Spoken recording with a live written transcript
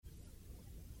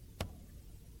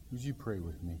Would you pray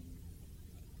with me?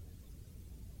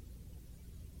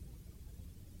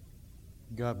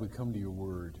 God, we come to your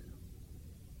word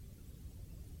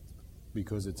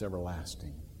because it's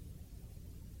everlasting.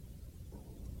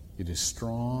 It is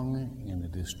strong and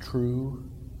it is true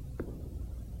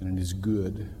and it is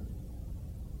good.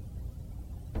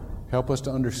 Help us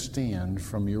to understand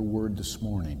from your word this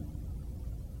morning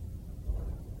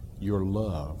your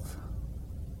love,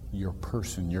 your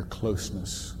person, your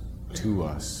closeness to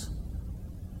us.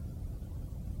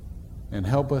 And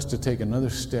help us to take another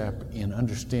step in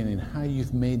understanding how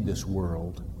you've made this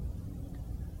world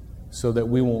so that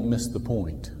we won't miss the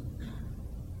point.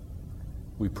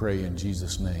 We pray in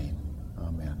Jesus' name.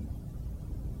 Amen.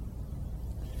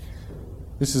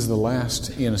 This is the last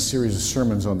in a series of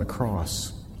sermons on the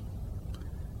cross.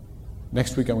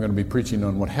 Next week I'm going to be preaching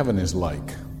on what heaven is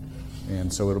like.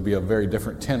 And so it'll be a very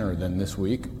different tenor than this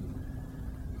week.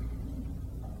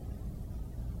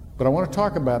 But I want to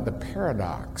talk about the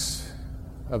paradox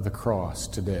of the cross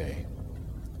today.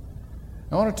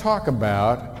 I want to talk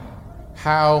about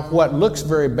how what looks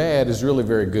very bad is really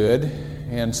very good,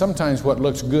 and sometimes what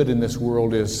looks good in this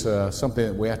world is something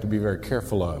that we have to be very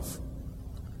careful of.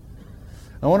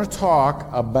 I want to talk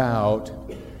about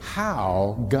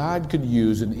how God could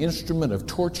use an instrument of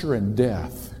torture and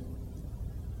death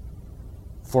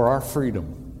for our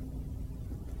freedom.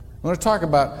 I want to talk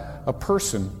about a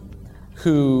person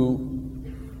who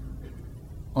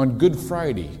on Good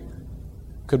Friday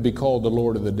could be called the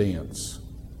Lord of the dance.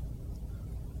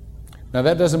 Now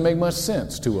that doesn't make much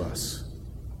sense to us.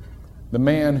 The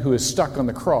man who is stuck on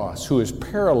the cross, who is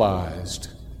paralyzed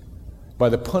by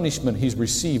the punishment he's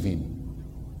receiving,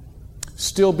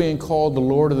 still being called the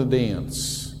Lord of the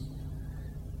dance.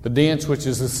 The dance which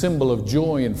is a symbol of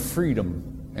joy and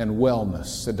freedom and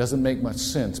wellness. It doesn't make much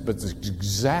sense, but it's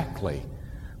exactly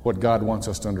what God wants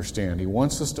us to understand. He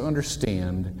wants us to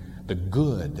understand the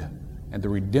good and the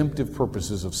redemptive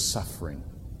purposes of suffering.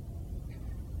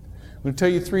 I'm going to tell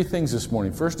you three things this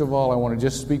morning. First of all, I want to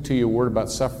just speak to you a word about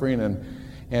suffering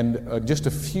and just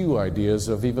a few ideas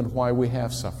of even why we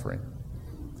have suffering.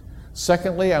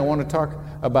 Secondly, I want to talk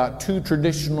about two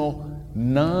traditional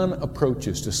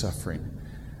non-approaches to suffering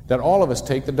that all of us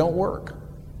take that don't work.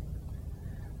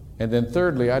 And then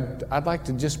thirdly, I'd like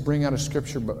to just bring out a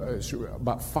scripture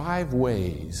about 5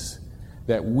 ways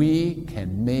that we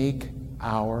can make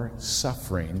our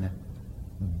suffering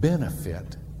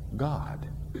benefit God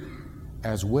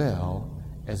as well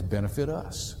as benefit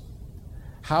us.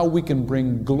 How we can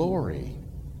bring glory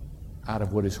out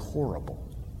of what is horrible.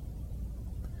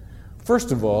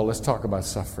 First of all, let's talk about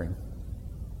suffering.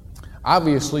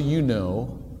 Obviously, you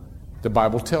know, the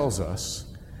Bible tells us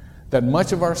that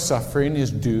much of our suffering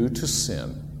is due to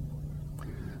sin.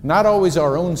 Not always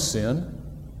our own sin,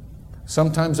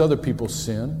 sometimes other people's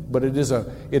sin, but it is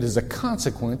a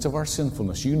consequence of our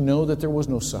sinfulness. You know that there was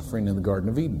no suffering in the Garden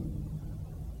of Eden.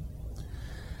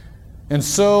 And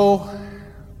so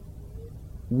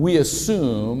we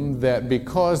assume that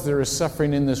because there is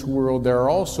suffering in this world, there are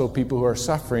also people who are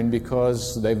suffering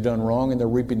because they've done wrong and they're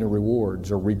reaping the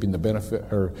rewards or reaping the benefit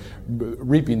or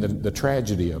reaping the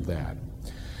tragedy of that.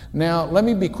 Now, let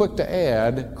me be quick to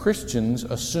add, Christians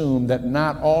assume that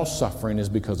not all suffering is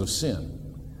because of sin.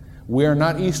 We are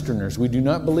not Easterners. We do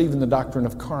not believe in the doctrine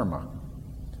of karma.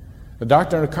 The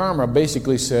doctrine of karma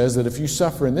basically says that if you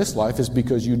suffer in this life, it's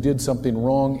because you did something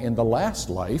wrong in the last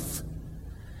life,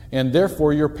 and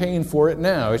therefore you're paying for it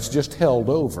now. It's just held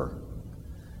over.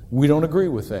 We don't agree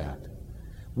with that.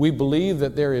 We believe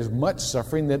that there is much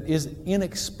suffering that is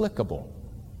inexplicable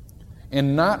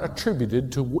and not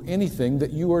attributed to anything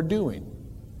that you are doing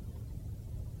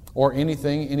or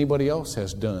anything anybody else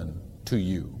has done to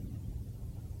you.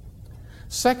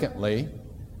 Secondly,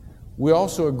 we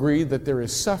also agree that there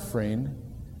is suffering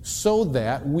so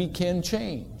that we can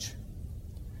change.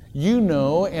 You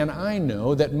know and I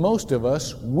know that most of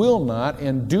us will not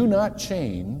and do not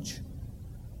change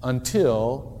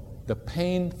until the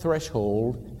pain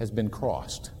threshold has been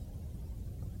crossed.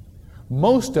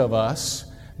 Most of us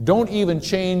don't even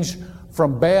change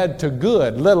from bad to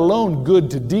good, let alone good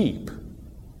to deep,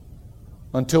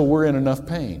 until we're in enough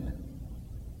pain.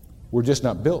 We're just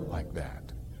not built like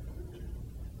that.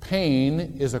 Pain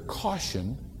is a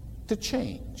caution to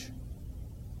change.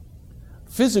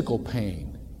 Physical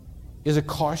pain is a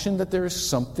caution that there is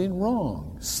something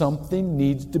wrong. Something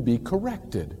needs to be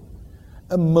corrected.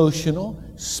 Emotional,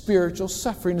 spiritual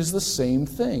suffering is the same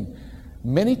thing.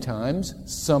 Many times,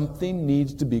 something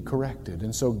needs to be corrected.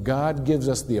 And so God gives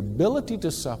us the ability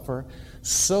to suffer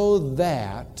so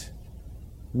that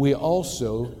we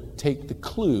also take the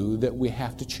clue that we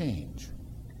have to change.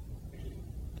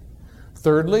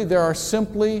 Thirdly, there are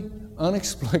simply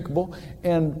unexplicable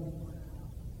and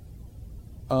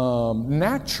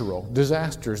natural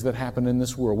disasters that happen in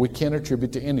this world we can't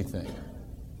attribute to anything.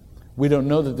 We don't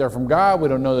know that they're from God. We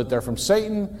don't know that they're from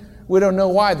Satan. We don't know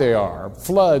why they are.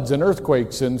 Floods and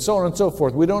earthquakes and so on and so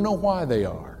forth. We don't know why they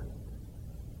are.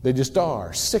 They just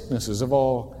are. Sicknesses of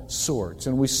all sorts.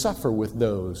 And we suffer with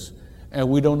those, and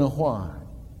we don't know why.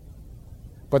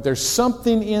 But there's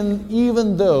something in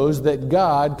even those that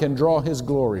God can draw His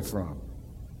glory from.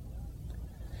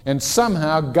 And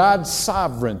somehow God's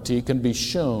sovereignty can be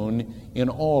shown in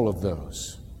all of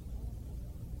those.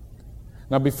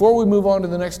 Now, before we move on to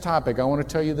the next topic, I want to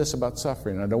tell you this about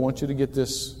suffering. I don't want you to get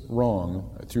this wrong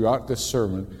throughout this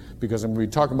sermon, because I'm going to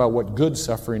be talking about what good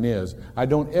suffering is. I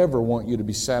don't ever want you to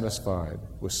be satisfied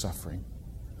with suffering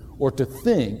or to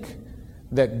think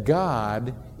that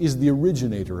God is the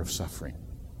originator of suffering.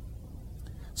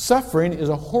 Suffering is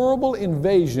a horrible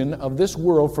invasion of this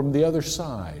world from the other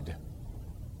side.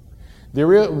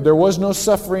 There was no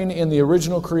suffering in the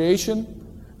original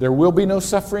creation. There will be no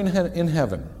suffering in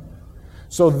heaven.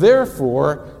 So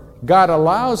therefore, God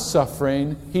allows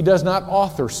suffering. He does not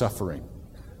author suffering.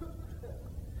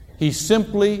 He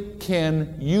simply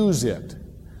can use it.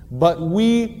 But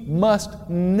we must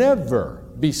never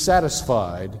be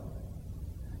satisfied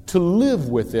to live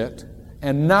with it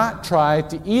and not try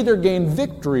to either gain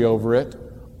victory over it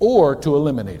or to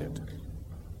eliminate it,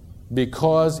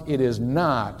 because it is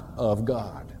not of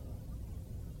God.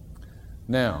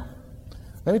 Now,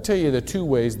 let me tell you the two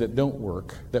ways that don't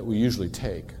work that we usually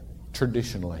take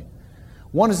traditionally.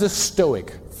 One is the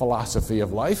Stoic philosophy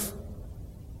of life,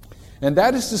 and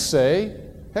that is to say,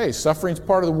 hey, suffering's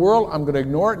part of the world, I'm going to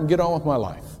ignore it and get on with my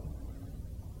life.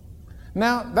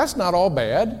 Now, that's not all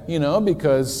bad,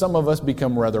 because some of us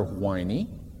become rather whiny.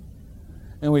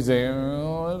 And we say,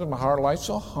 oh, my hard life's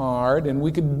so hard, and we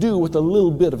could do with a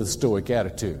little bit of a Stoic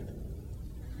attitude.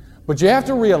 But you have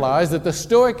to realize that the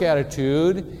Stoic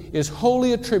attitude is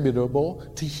wholly attributable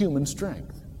to human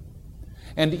strength.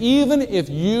 And even if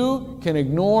you can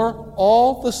ignore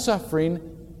all the suffering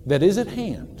that is at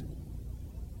hand,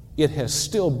 it has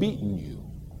still beaten you,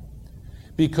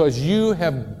 because you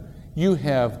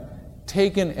have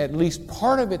taken at least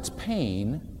part of its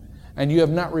pain and you have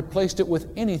not replaced it with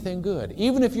anything good.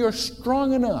 Even if you're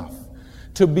strong enough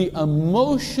to be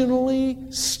emotionally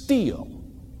steel,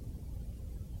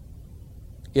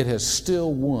 it has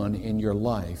still won in your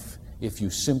life if you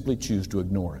simply choose to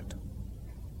ignore it.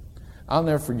 I'll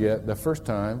never forget the first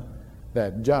time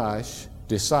that Josh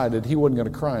decided he wasn't going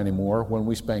to cry anymore when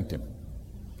we spanked him.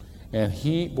 And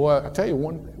I tell you,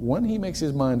 when he makes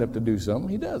his mind up to do something,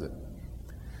 he does it.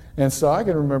 And so I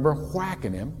can remember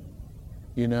whacking him,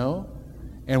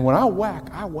 and when I whack.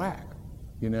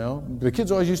 The kids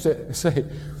always used to say,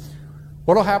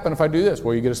 what'll happen if I do this?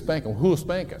 Well, you get a spanking. Well, who'll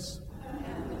spank us?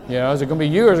 Is it going to be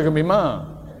you or is it going to be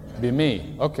Mom? It'll be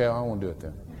me. Okay, I won't do it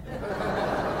then.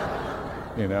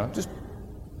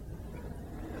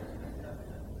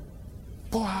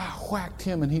 Boy, I whacked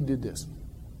him and he did this.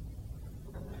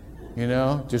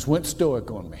 Just went stoic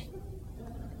on me.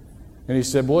 And he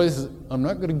said, boys, I'm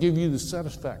not going to give you the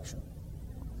satisfaction.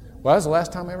 Well, that was the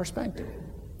last time I ever spanked him.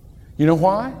 You know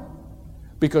why?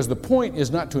 Because the point is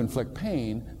not to inflict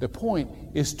pain. The point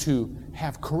is to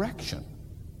have correction.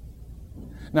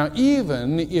 Now,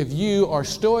 even if you are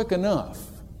stoic enough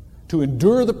to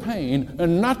endure the pain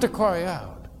and not to cry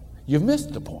out, you've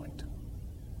missed the point.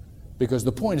 Because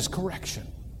the point is correction.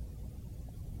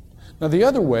 Now, the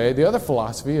other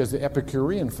philosophy is the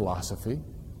Epicurean philosophy,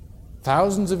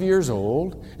 thousands of years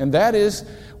old, and that is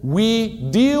we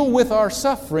deal with our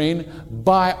suffering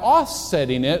by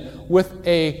offsetting it with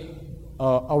a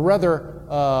rather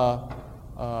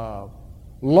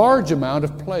large amount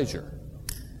of pleasure.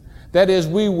 That is,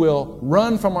 we will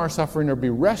run from our suffering or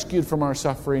be rescued from our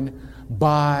suffering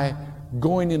by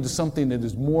going into something that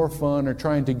is more fun or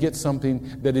trying to get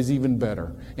something that is even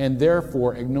better, and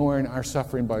therefore ignoring our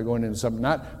suffering by going into something,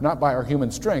 not by our human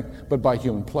strength, but by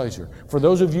human pleasure. For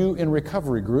those of you in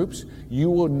recovery groups, you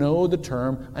will know the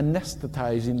term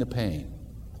anesthetizing the pain.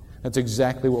 That's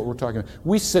exactly what we're talking about.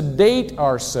 We sedate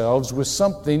ourselves with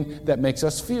something that makes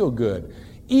us feel good.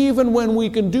 Even when we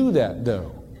can do that,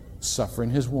 though, suffering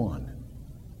has won.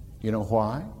 You know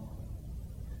why?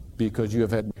 Because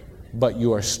but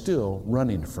you are still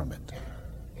running from it.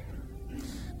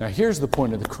 Now, here's the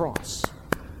point of the cross.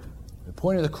 The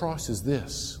point of the cross is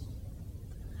this: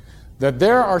 that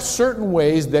there are certain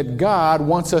ways that God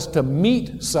wants us to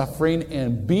meet suffering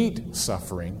and beat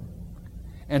suffering,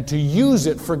 and to use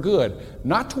it for good,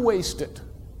 not to waste it,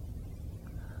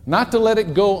 not to let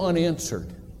it go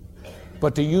unanswered,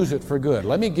 but to use it for good.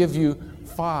 Let me give you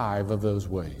 5 of those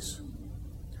ways.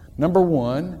 Number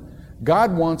 1,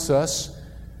 God wants us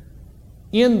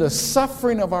in the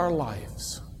suffering of our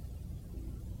lives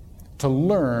to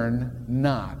learn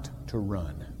not to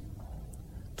run,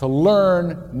 to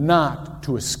learn not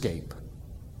to escape.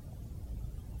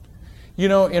 You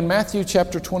know, in Matthew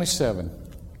chapter 27,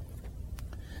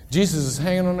 Jesus is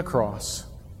hanging on the cross,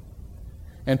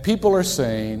 and people are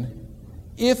saying,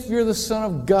 if you're the Son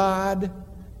of God,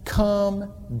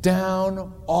 come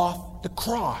down off the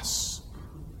cross.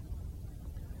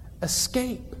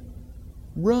 Escape.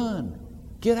 Run.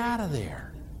 Get out of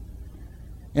there.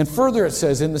 And further it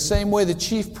says, in the same way the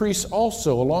chief priests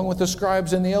also, along with the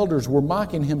scribes and the elders, were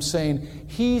mocking him, saying,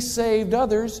 he saved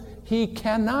others, he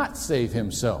cannot save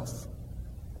himself.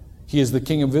 He is the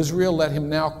King of Israel, let him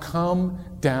now come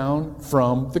down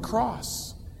from the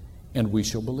cross, and we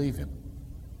shall believe him.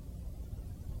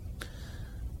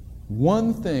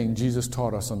 One thing Jesus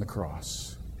taught us on the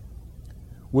cross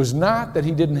was not that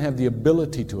he didn't have the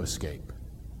ability to escape.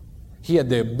 He had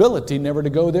the ability never to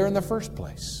go there in the first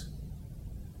place.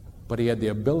 But he had the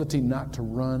ability not to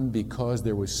run because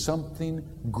there was something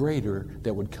greater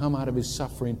that would come out of his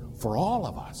suffering for all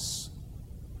of us.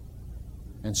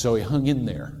 And so he hung in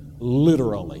there,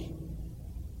 literally.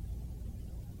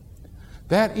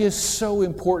 That is so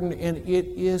important, and it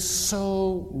is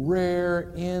so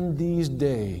rare in these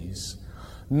days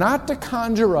not to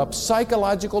conjure up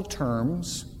psychological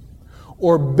terms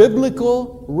or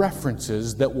biblical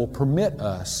references that will permit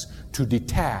us to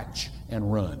detach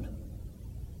and run.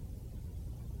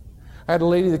 I had a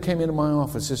lady that came into my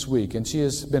office this week, and she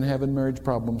has been having marriage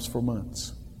problems for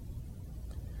months.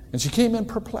 And she came in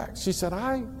perplexed. She said,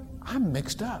 I'm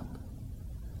mixed up.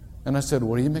 And I said,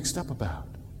 what are you mixed up about?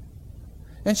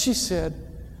 And she said,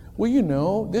 well, you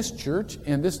know, this church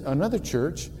and this another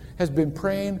church has been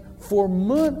praying for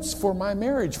months for my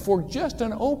marriage, for just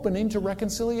an opening to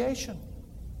reconciliation.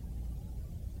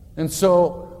 And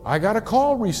so I got a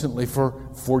call recently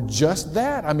for just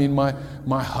that. I mean,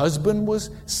 my husband was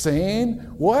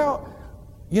saying, well,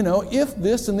 you know, if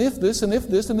this and if this and if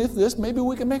this and if this, maybe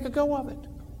we can make a go of it.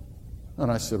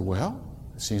 And I said, well,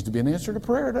 it seems to be an answer to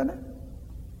prayer, doesn't it?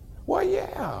 Well,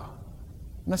 yeah.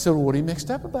 And I said, well, what are you mixed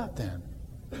up about then?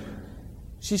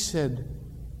 She said,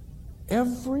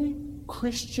 every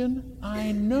Christian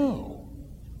I know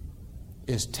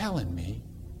is telling me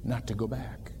not to go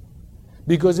back.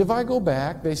 Because if I go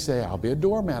back, they say, I'll be a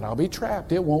doormat, I'll be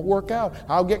trapped, it won't work out,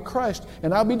 I'll get crushed,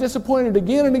 and I'll be disappointed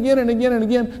again and again and again and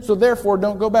again, so therefore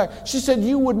don't go back. She said,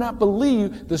 you would not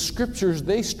believe the scriptures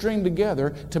they string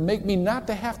together to make me not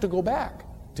to have to go back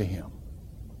to him.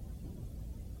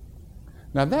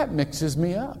 Now that mixes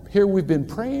me up. Here we've been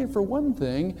praying for one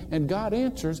thing, and God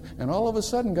answers, and all of a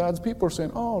sudden God's people are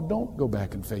saying, oh, don't go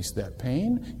back and face that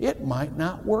pain. It might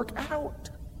not work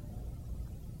out.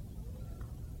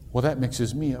 Well, that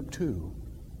mixes me up too.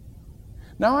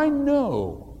 Now I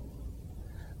know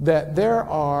that there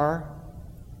are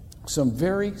some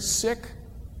very sick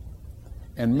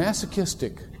and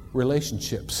masochistic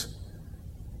relationships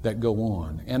that go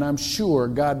on, and I'm sure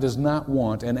God does not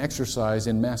want an exercise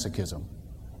in masochism.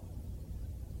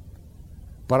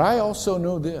 But I also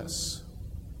know this,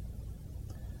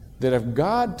 that if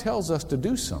God tells us to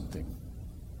do something,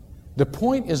 the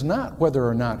point is not whether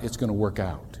or not it's going to work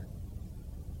out.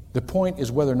 The point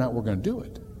is whether or not we're going to do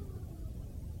it.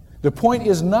 The point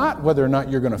is not whether or not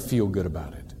you're going to feel good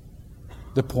about it.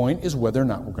 The point is whether or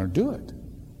not we're going to do it.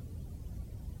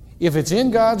 If it's in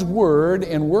God's Word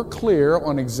and we're clear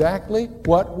on exactly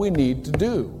what we need to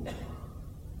do,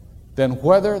 then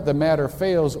whether the matter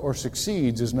fails or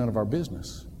succeeds is none of our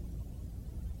business.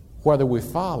 Whether we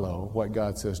follow what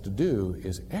God says to do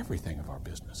is everything of our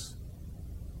business.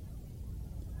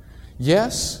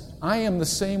 Yes, I am the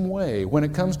same way. When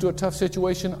it comes to a tough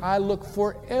situation, I look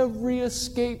for every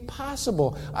escape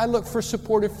possible. I look for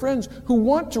supportive friends who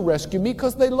want to rescue me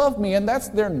because they love me, and that's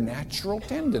their natural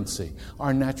tendency.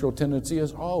 Our natural tendency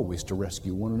is always to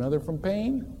rescue one another from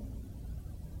pain.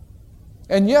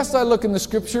 And yes, I look in the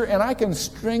Scripture, and I can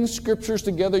string scriptures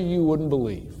together you wouldn't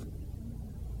believe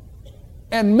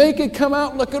and make it come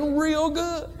out looking real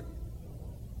good.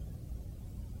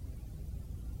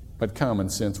 But common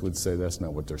sense would say that's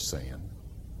not what they're saying.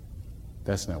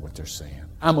 That's not what they're saying.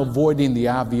 I'm avoiding the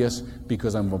obvious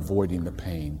because I'm avoiding the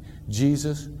pain.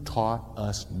 Jesus taught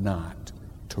us not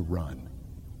to run.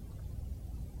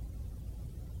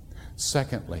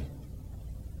 Secondly,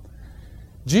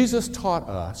 Jesus taught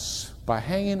us by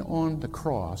hanging on the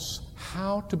cross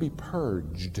how to be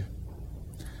purged,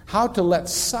 how to let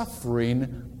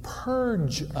suffering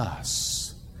purge us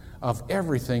of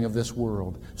everything of this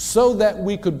world so that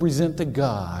we could present to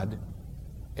God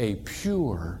a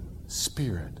pure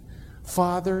spirit.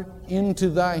 Father, into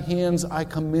thy hands I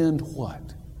commend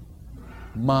what?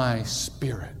 My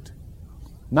spirit.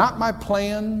 Not my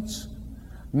plans,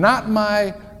 not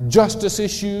my justice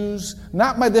issues,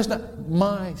 not my this, not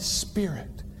my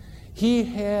spirit. He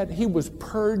was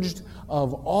purged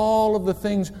of all of the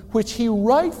things which he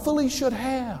rightfully should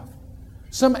have.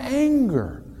 Some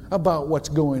anger about what's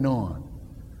going on.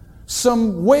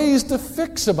 Some ways to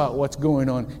fix about what's going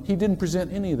on. He didn't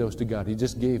present any of those to God. He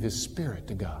just gave his spirit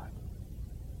to God.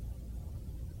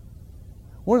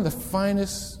 One of the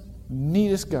finest,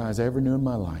 neatest guys I ever knew in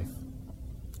my life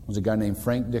was a guy named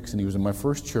Frank Dixon. He was in my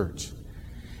first church.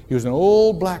 He was an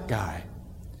old black guy.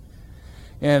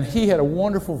 And he had a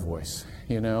wonderful voice,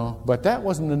 but that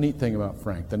wasn't the neat thing about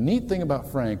Frank. The neat thing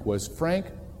about Frank was Frank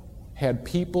had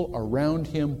people around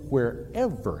him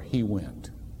wherever he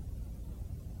went.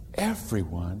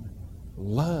 Everyone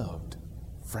loved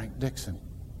Frank Dixon.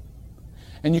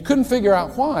 And you couldn't figure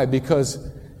out why, because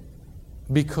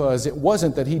it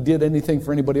wasn't that he did anything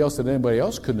for anybody else that anybody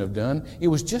else couldn't have done. It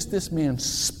was just this man's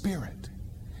spirit.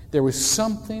 There was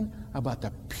something about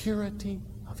the purity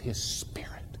of his spirit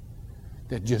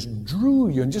that just drew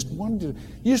you and you just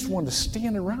wanted to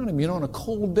stand around him. On a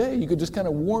cold day, you could just kind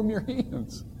of warm your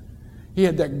hands. He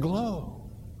had that glow.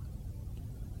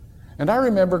 And I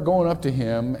remember going up to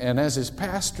him and as his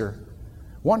pastor,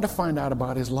 wanting to find out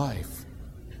about his life.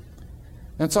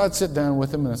 And so I'd sit down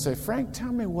with him and I'd say, Frank,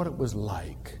 tell me what it was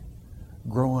like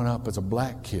growing up as a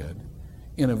black kid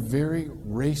in a very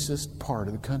racist part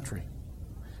of the country.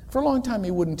 For a long time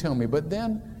he wouldn't tell me, but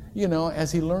then,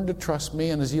 as he learned to trust me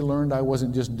and as he learned I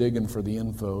wasn't just digging for the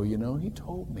info, he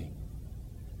told me.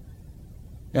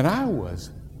 And I was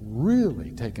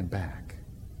really taken back.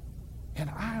 And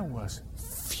I was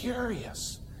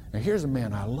furious. Now here's a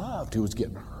man I loved who was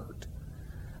getting hurt.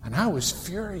 And I was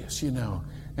furious, And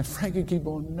Frank would keep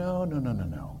going,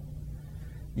 no.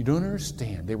 You don't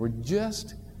understand. They were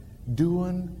just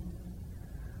doing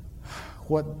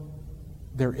what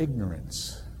their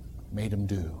ignorance made them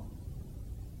do.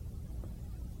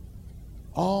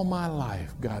 All my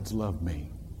life, God's loved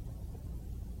me.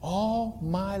 All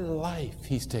my life,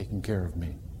 He's taken care of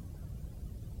me.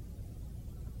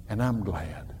 And I'm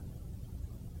glad.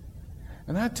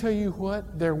 And I tell you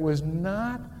what, there was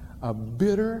not a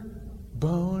bitter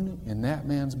bone in that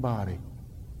man's body,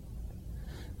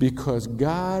 because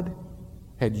God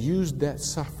had used that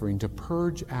suffering to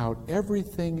purge out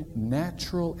everything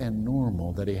natural and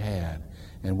normal that he had.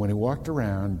 And when he walked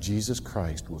around, Jesus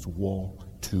Christ was wall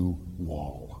to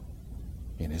wall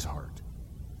in his heart.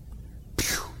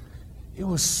 Phew. It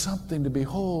was something to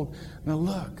behold. Now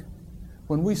look,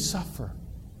 when we suffer,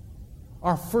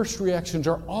 our first reactions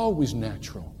are always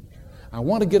natural. I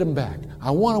want to get them back.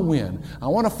 I want to win. I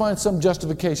want to find some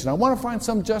justification. I want to find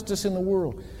some justice in the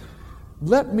world.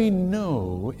 Let me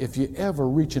know if you ever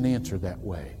reach an answer that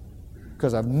way,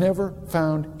 because I've never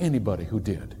found anybody who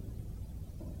did.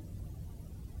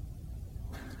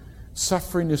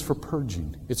 Suffering is for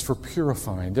purging. It's for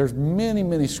purifying. There's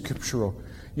many scriptural.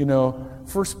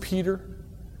 1 Peter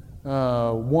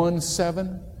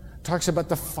 1:7 talks about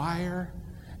the fire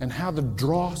and how the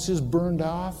dross is burned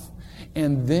off.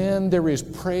 And then there is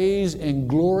praise and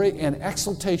glory and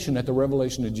exaltation at the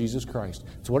revelation of Jesus Christ.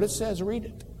 It's what it says. Read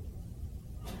it.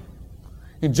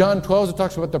 In John 12, it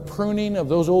talks about the pruning of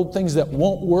those old things that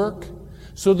won't work,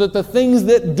 so that the things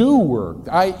that do work,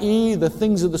 i.e. the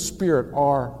things of the Spirit,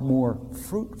 are more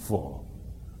fruitful.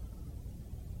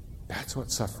 That's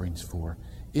what suffering's for.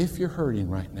 If you're hurting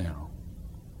right now,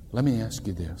 let me ask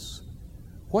you this.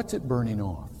 What's it burning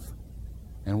off?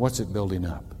 And what's it building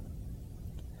up?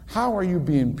 How are you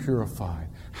being purified?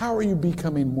 How are you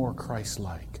becoming more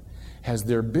Christ-like? Has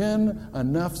there been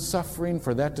enough suffering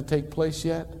for that to take place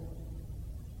yet?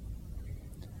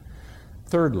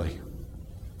 Thirdly,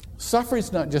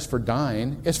 suffering's not just for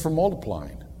dying, it's for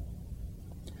multiplying.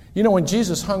 When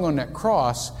Jesus hung on that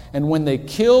cross, and when they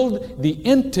killed the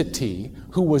entity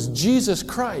who was Jesus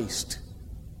Christ,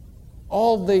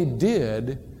 all they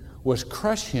did was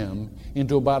crush him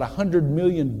into about 100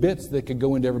 million bits that could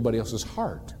go into everybody else's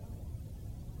heart.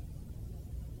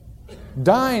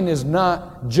 Dying is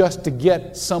not just to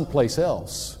get someplace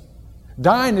else.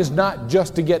 Dying is not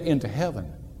just to get into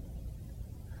heaven.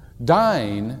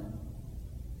 Dying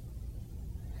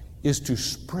is to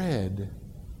spread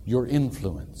your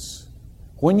influence.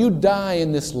 When you die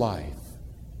in this life,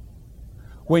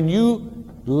 when you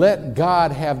let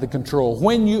God have the control,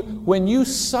 when you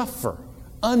suffer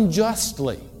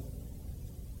unjustly,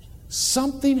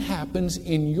 something happens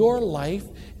in your life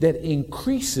that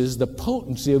increases the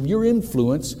potency of your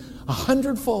influence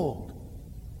 100-fold.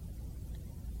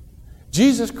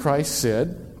 Jesus Christ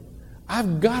said,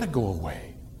 I've got to go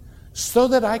away so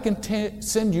that I can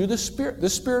send you the Spirit. The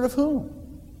Spirit of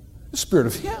whom? The Spirit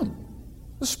of Him.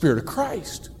 The Spirit of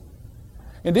Christ.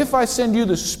 And if I send you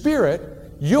the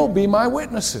Spirit, you'll be my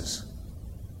witnesses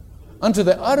unto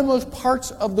the uttermost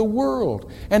parts of the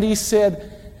world. And He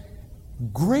said,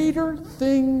 greater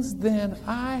things than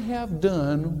I have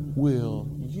done will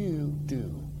you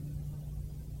do.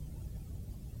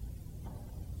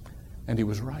 And He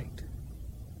was right.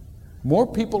 More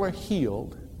people are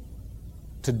healed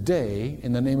today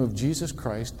in the name of Jesus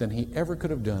Christ than He ever could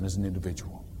have done as an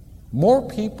individual. More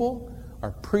people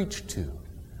are preached to.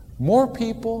 More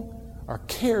people are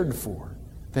cared for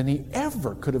than He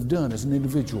ever could have done as an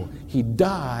individual. He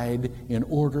died in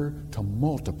order to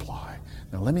multiply.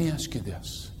 Now let me ask you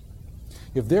this.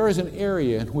 If there is an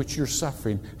area in which you're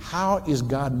suffering, how is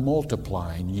God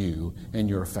multiplying you and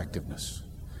your effectiveness?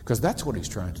 Because that's what He's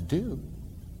trying to do.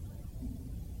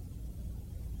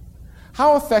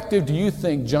 How effective do you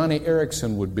think Johnny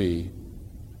Erickson would be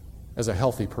as a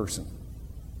healthy person?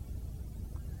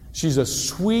 She's a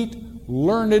sweet,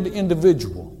 learned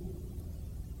individual.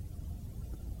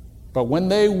 But when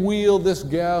they wheel this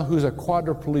gal who's a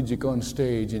quadriplegic on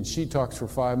stage and she talks for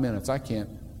 5 minutes, I can't,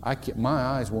 my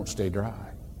eyes won't stay dry.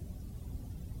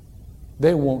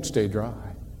 They won't stay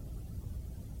dry.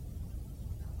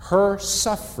 Her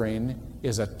suffering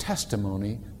is a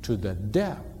testimony to the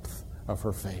depth of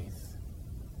her faith.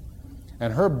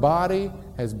 And her body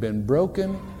has been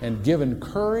broken and given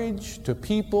courage to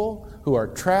people who are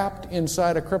trapped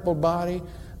inside a crippled body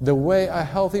the way a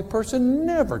healthy person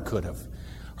never could have.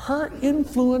 Her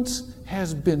influence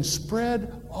has been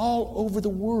spread all over the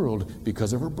world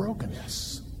because of her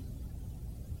brokenness.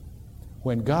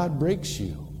 When God breaks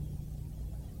you,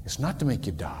 it's not to make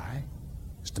you die,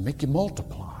 it's to make you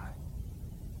multiply.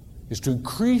 It's to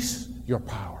increase your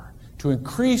power, to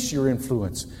increase your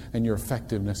influence and your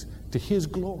effectiveness to His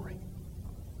glory.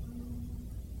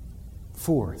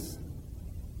 Fourth,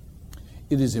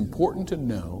 it is important to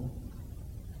know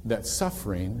that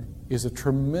suffering is a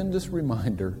tremendous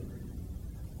reminder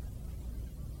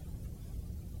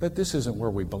that this isn't where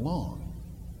we belong.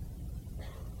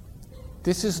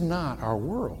 This is not our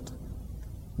world.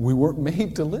 We weren't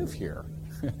made to live here.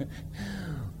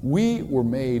 We were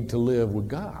made to live with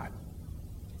God.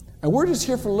 And we're just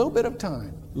here for a little bit of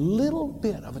time. Little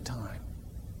bit of a time.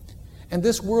 And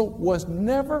this world was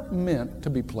never meant to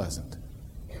be pleasant.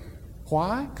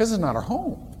 Why? Because it's not our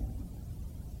home.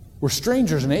 We're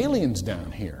strangers and aliens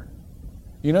down here.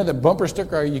 You know that bumper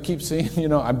sticker you keep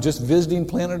seeing, I'm just visiting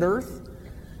planet Earth?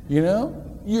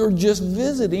 You're just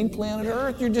visiting planet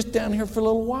Earth. You're just down here for a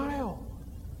little while.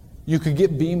 You could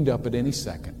get beamed up at any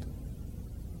second.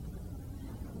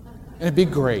 And it'd be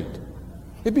great.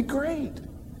 It'd be great.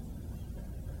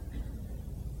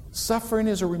 Suffering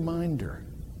is a reminder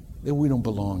that we don't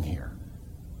belong here.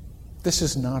 This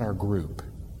is not our group.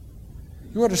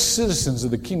 You are the citizens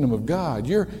of the kingdom of God.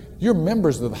 You're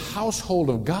members of the household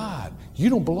of God. You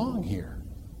don't belong here.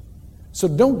 So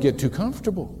don't get too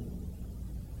comfortable.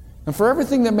 And for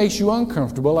everything that makes you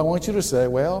uncomfortable, I want you to say,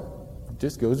 well, it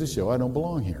just goes to show I don't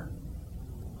belong here.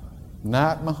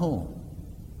 Not my home.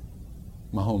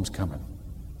 My home's coming.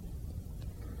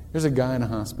 There's a guy in a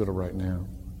hospital right now.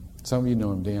 Some of you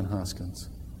know him, Dan Hoskins.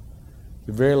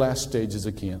 The very last stages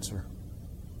of cancer.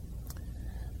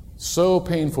 So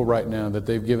painful right now that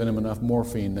they've given him enough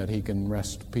morphine that he can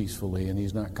rest peacefully and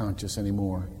he's not conscious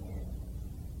anymore.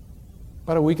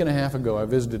 About a week and a half ago, I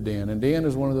visited Dan, and Dan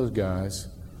is one of those guys.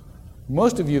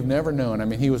 Most of you have never known. I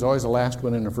mean, he was always the last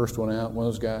one in, the first one out, one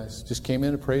of those guys. Just came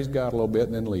in and praised God a little bit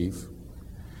and then leave.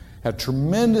 Had a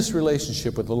tremendous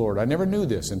relationship with the Lord. I never knew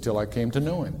this until I came to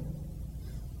know Him.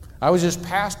 I was just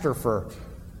pastor for,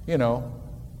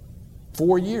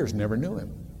 4 years, never knew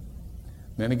Him.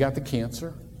 Then he got the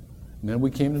cancer. And then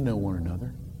we came to know one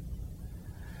another.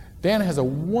 Dan has a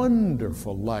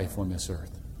wonderful life on this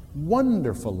earth.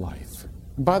 Wonderful life.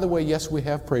 And by the way, yes, we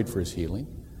have prayed for his healing.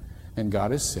 And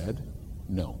God has said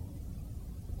no.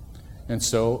 And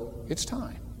so it's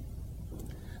time.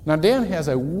 Now, Dan has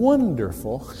a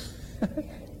wonderful,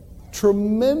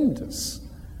 tremendous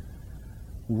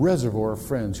reservoir of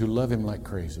friends who love him like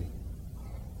crazy.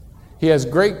 He has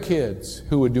great kids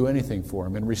who would do anything for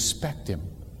him and respect him.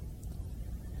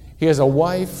 He has a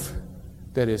wife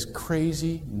that is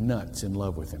crazy nuts in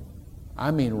love with him. I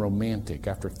mean romantic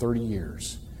after 30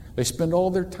 years. They spend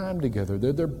all their time together.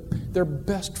 They're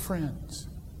best friends.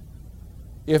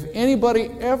 If anybody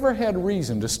ever had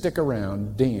reason to stick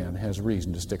around, Dan has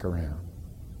reason to stick around.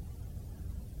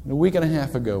 And a week and a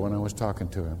half ago when I was talking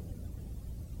to him,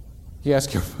 He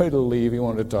asked everybody to leave. He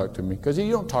wanted to talk to me because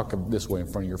you don't talk this way in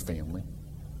front of your family.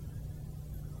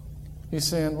 He's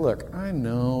saying, look, I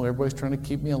know everybody's trying to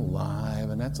keep me alive,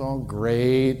 and that's all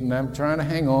great, and I'm trying to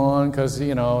hang on because,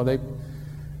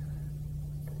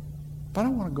 but I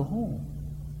want to go home.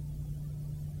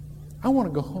 I want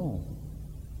to go home.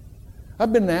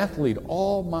 I've been an athlete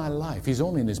all my life. He's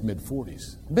only in his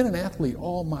mid-40s. I've been an athlete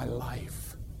all my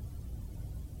life.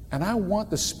 And I want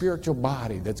the spiritual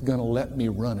body that's going to let me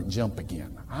run and jump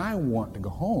again. I want to go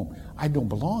home. I don't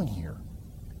belong here.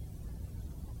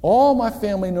 All my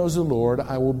family knows the Lord.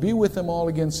 I will be with them all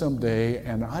again someday,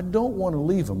 and I don't want to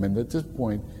leave them. And at this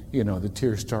point, the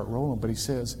tears start rolling. But he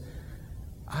says,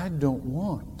 I don't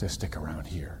want to stick around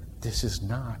here. This is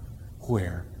not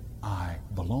where I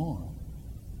belong.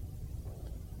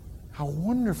 How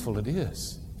wonderful it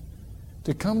is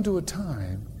to come to a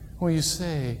time when you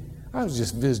say, I was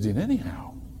just visiting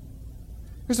anyhow.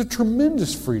 There's a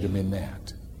tremendous freedom in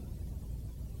that.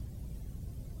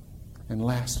 And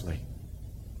lastly,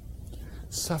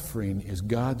 suffering is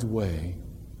God's way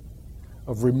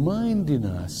of reminding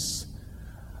us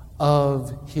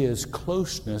of His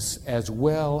closeness as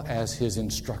well as His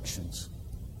instructions.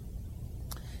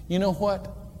 You know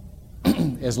what?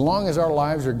 As long as our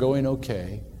lives are going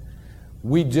okay,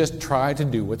 we just try to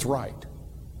do what's right.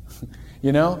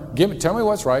 Tell me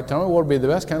what's right. Tell me what would be the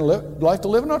best kind of life to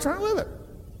live, and I'll try to live it.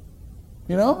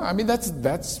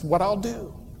 That's what I'll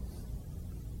do.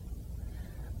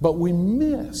 But we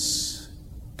miss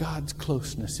God's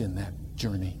closeness in that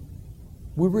journey.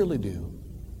 We really do.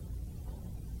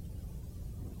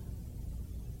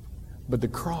 But the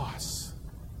cross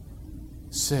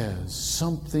says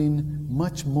something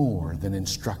much more than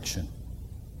instruction.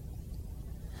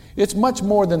 It's much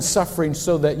more than suffering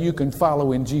so that you can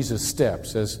follow in Jesus'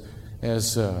 steps, as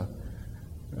 1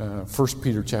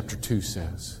 Peter chapter 2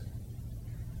 says.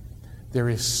 There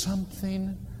is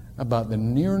something about the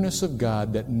nearness of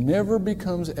God that never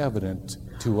becomes evident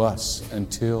to us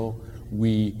until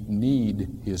we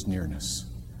need His nearness.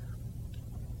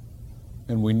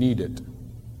 And we need it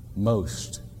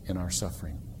most in our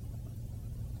suffering.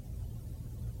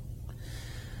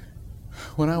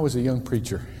 When I was a young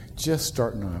preacher, just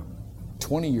starting out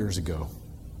 20 years ago,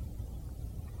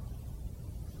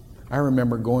 I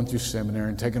remember going through seminary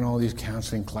and taking all these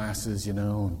counseling classes,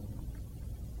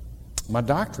 My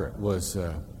doctorate was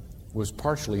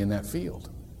partially in that field.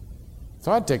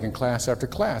 So I'd taken class after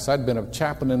class. I'd been a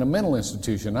chaplain in a mental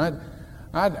institution.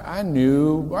 I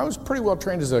knew I was pretty well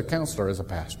trained as a counselor, as a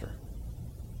pastor.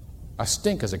 I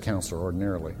stink as a counselor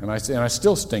ordinarily, and I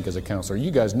still stink as a counselor. You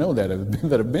guys know that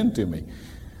have been to me.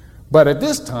 But at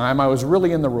this time, I was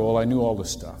really in the role. I knew all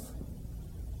this stuff.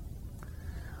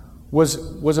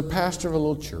 Was a pastor of a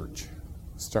little church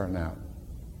starting out.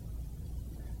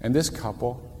 And this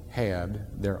couple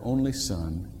had their only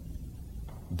son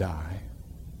die.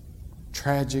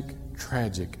 Tragic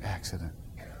accident.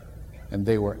 And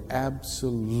they were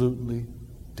absolutely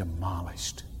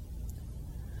demolished.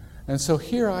 And so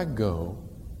here I go,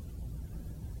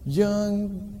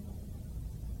 young,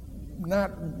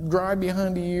 not dry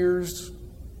behind the ears,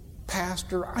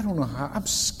 pastor, I don't know how, I'm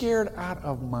scared out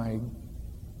of my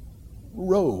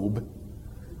robe.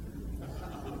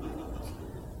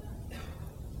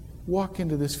 Walk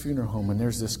into this funeral home, and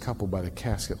there's this couple by the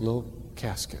casket, little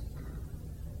casket.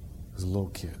 There's a little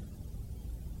kid.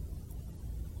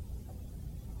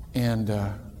 And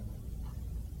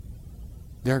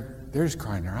they're just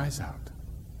crying their eyes out.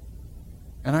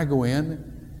 And I go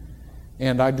in,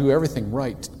 and I do everything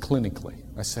right clinically.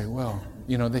 I say, well,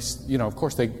 of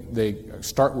course they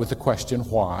start with the question,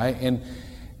 why?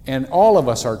 And all of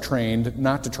us are trained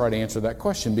not to try to answer that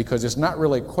question because it's not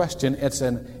really a question, it's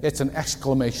an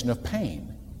exclamation of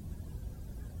pain.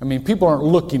 I mean, people aren't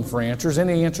looking for answers.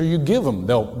 Any answer you give them,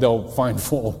 they'll find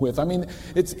fault with. I mean,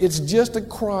 it's just a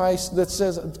cry that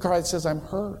says, I'm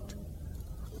hurt.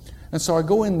 And so I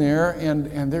go in there,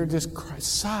 and they're just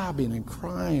sobbing and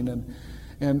crying,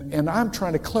 and I'm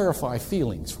trying to clarify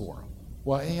feelings for them.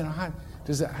 Well, how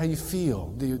do you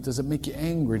feel? Does it make you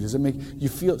angry? Does it make you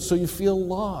feel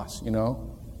lost?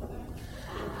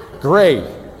 Great,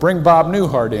 bring Bob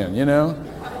Newhart in.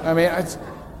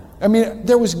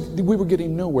 We were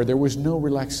getting nowhere. There was no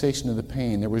relaxation of the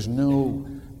pain. There was no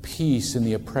peace in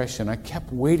the oppression. I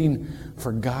kept waiting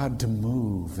for God to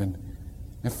move, and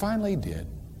finally He did.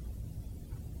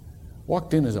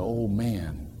 Walked in as an old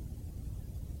man,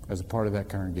 as a part of that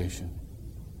congregation.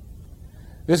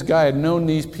 This guy had known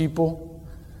these people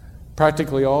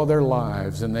practically all their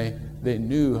lives, and he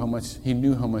knew how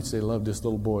much they loved this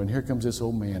little boy. And here comes this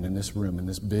old man in this room, in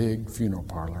this big funeral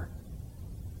parlor.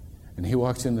 And he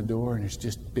walks in the door, and there's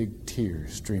just big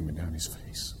tears streaming down his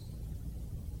face.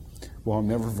 Well, I'll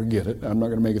never forget it. I'm not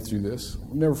going to make it through this.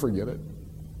 I'll never forget it.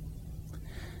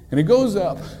 And he goes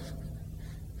up.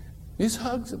 He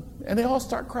hugs him. And they all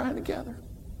start crying together.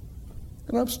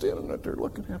 And I'm standing up there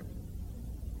looking at him.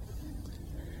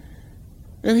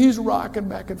 And he's rocking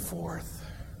back and forth.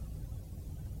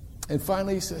 And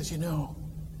finally he says,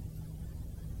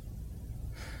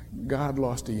 God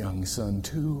lost a young son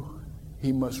too.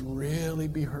 He must really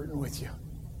be hurting with you.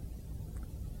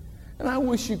 And I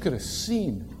wish you could have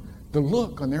seen the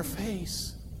look on their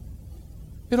face.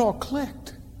 It all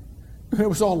clicked. And it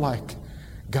was all like,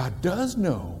 God does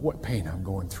know what pain I'm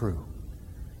going through.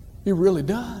 He really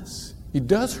does. He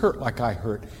does hurt like I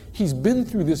hurt. He's been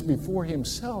through this before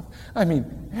himself. I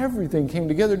mean, everything came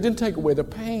together. It didn't take away the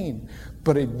pain,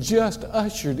 but it just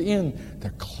ushered in the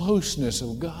closeness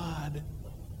of God.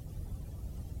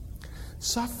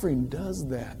 Suffering does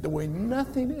that the way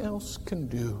nothing else can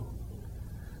do.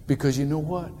 Because you know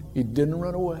what? He didn't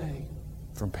run away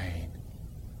from pain.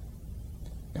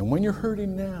 And when you're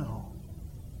hurting now,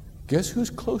 guess who's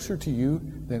closer to you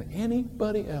than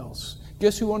anybody else?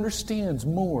 Guess who understands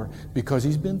more because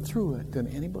he's been through it than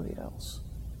anybody else?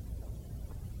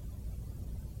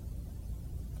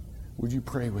 Would you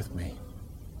pray with me?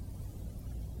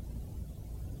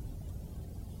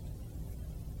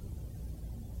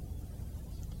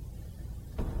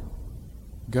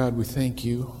 God, we thank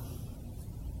you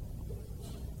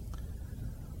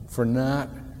for not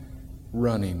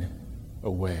running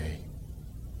away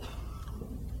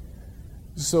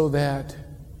so that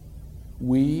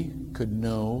we could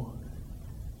know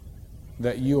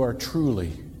that you are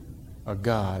truly a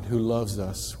God who loves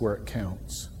us where it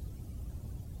counts.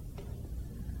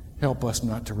 Help us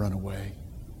not to run away.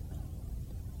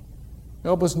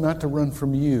 Help us not to run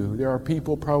from you. There are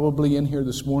people probably in here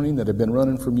this morning that have been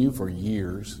running from you for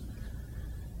years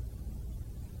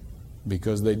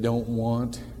because they don't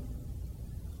want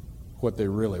what they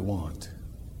really want.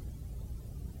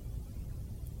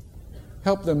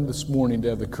 Help them this morning to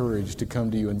have the courage to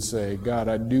come to you and say, God,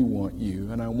 I do want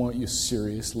you, and I want you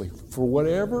seriously. For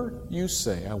whatever you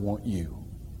say, I want you.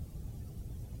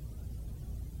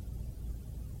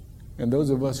 And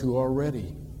those of us who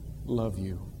already love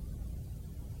you,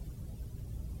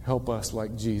 help us,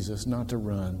 like Jesus, not to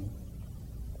run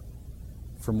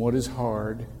from what is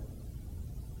hard,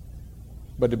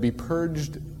 but to be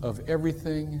purged of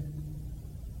everything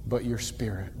but your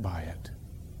Spirit by it.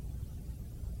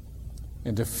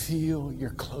 And to feel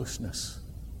your closeness.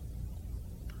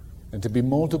 And to be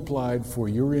multiplied for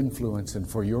your influence and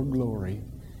for your glory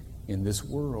in this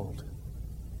world.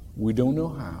 We don't know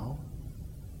how.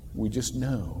 We just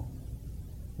know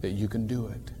that you can do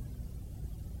it.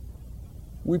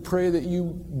 We pray that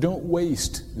you don't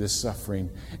waste this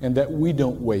suffering and that we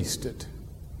don't waste it,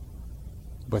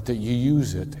 but that you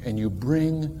use it and you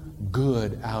bring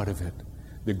good out of it,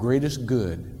 the greatest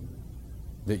good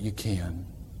that you can.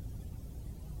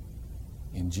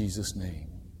 In Jesus' name,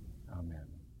 amen.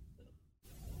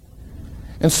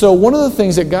 And so one of the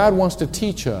things that God wants to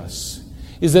teach us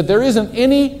is that there isn't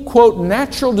any, quote,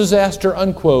 natural disaster,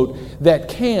 unquote, that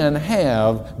can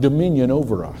have dominion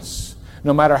over us.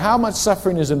 No matter how much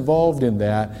suffering is involved in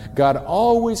that, God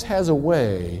always has a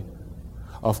way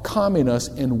of calming us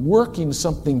and working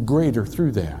something greater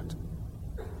through that.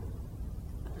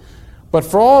 But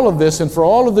for all of this and for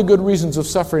all of the good reasons of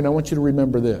suffering, I want you to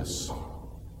remember this.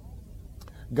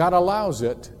 God allows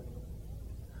it,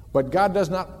 but God does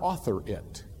not author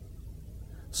it.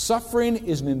 Suffering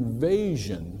is an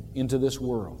invasion into this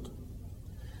world.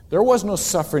 There was no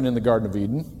suffering in the Garden of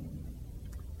Eden.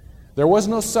 There was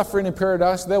no suffering in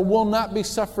paradise. There will not be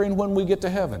suffering when we get to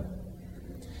heaven.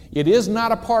 It is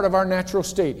not a part of our natural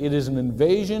state. It is an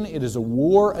invasion. It is a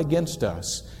war against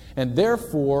us. And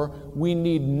therefore, we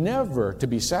need never to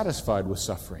be satisfied with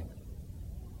suffering,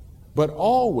 but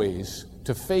always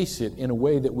to face it in a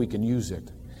way that we can use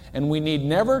it. And we need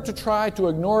never to try to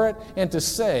ignore it and to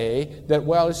say that,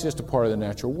 well, it's just a part of the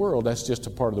natural world. That's just a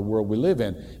part of the world we live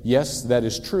in. Yes, that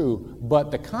is true,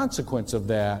 but the consequence of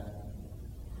that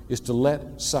is to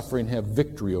let suffering have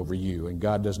victory over you, and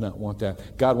God does not want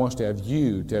that. God wants to have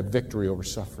you to have victory over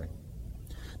suffering.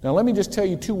 Now, let me just tell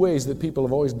you two ways that people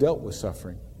have always dealt with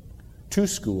suffering. Two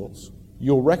schools.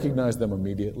 You'll recognize them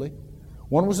immediately.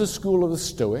 One was the school of the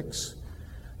Stoics,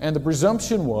 and the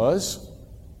presumption was,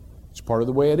 it's part of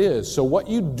the way it is. So what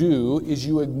you do is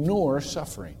you ignore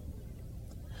suffering.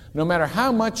 No matter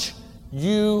how much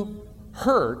you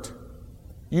hurt,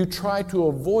 you try to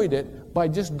avoid it by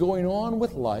just going on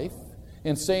with life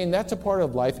and saying that's a part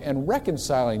of life and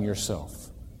reconciling yourself.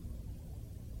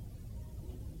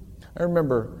 I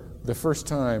remember the first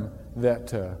time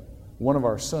that one of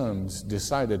our sons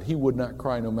decided he would not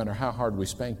cry no matter how hard we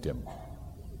spanked him.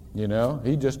 You know,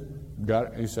 he just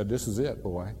got it. He said, "This is it,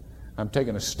 boy. I'm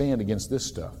taking a stand against this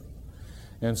stuff."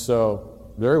 And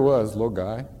so there he was, little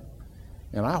guy.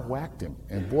 And I whacked him.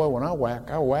 And boy, when I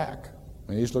whack.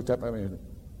 And he just looked up at me and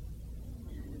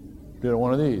did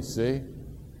one of these, see?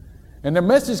 And the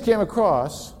message came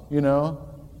across, you know,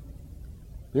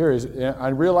 I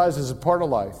realize this is part of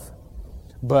life,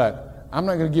 but I'm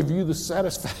not going to give you the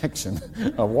satisfaction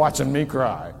of watching me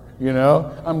cry, you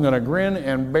know? I'm going to grin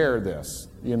and bear this,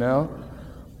 you know?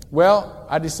 Well,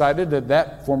 I decided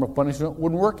that form of punishment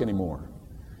wouldn't work anymore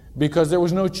because there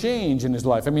was no change in his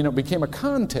life. I mean, it became a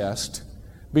contest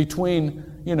between,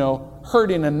 you know,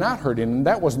 hurting and not hurting, and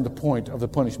that wasn't the point of the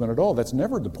punishment at all. That's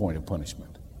never the point of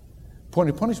punishment. The point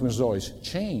of punishment is always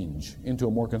change into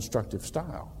a more constructive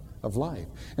style of life.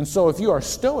 And so if you are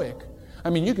stoic, I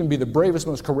mean, you can be the bravest,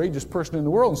 most courageous person in the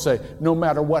world and say, no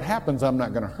matter what happens, I'm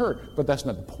not going to hurt. But that's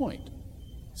not the point,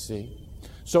 see?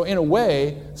 So in a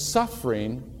way,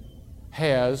 suffering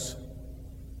has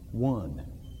won.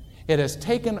 It has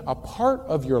taken a part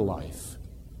of your life,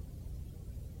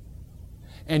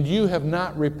 and you have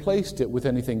not replaced it with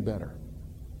anything better.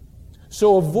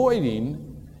 So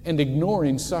avoiding and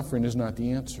ignoring suffering is not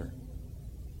the answer.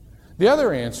 The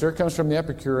other answer comes from the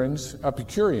Epicureans,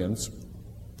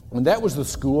 and that was the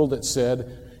school that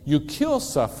said, you kill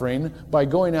suffering by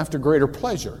going after greater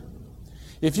pleasure.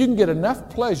 If you can get enough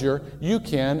pleasure, you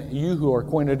who are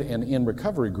acquainted and in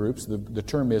recovery groups, the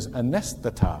term is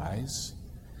anesthetize,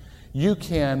 you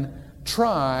can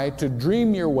try to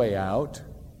dream your way out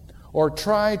or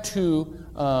try to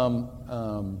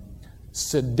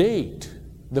sedate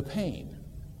the pain.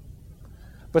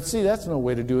 But see, that's no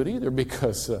way to do it either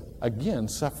because, again,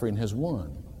 suffering has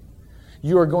won.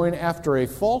 You are going after a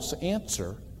false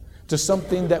answer to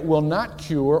something that will not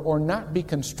cure or not be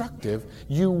constructive.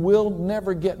 You will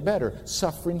never get better.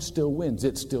 Suffering still wins.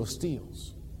 It still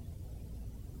steals.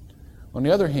 On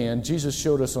the other hand, Jesus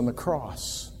showed us on the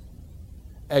cross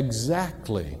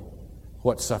exactly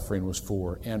what suffering was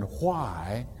for and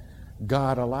why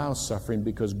God allows suffering,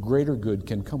 because greater good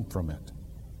can come from it.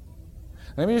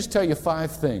 Let me just tell you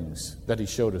 5 things that he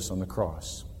showed us on the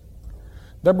cross.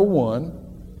 Number 1,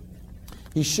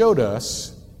 he showed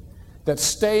us that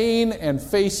staying and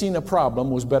facing a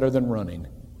problem was better than running.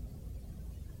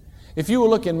 If you will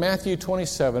look in Matthew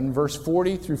 27, verse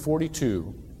 40 through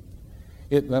 42,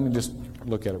 let me just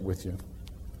look at it with you.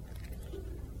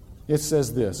 It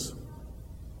says this.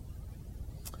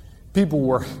 People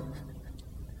were,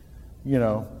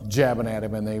 jabbing at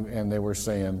him, and they were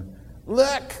saying,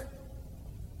 "Look,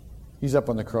 he's up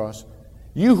on the cross.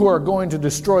 You who are going to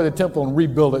destroy the temple and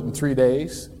rebuild it in 3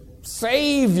 days,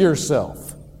 save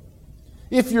yourself.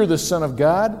 If you're the Son of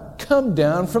God, come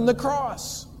down from the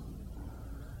cross."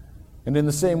 And in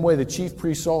the same way, the chief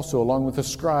priests also, along with the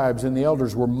scribes and the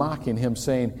elders, were mocking him,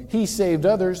 saying, "He saved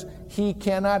others, he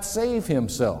cannot save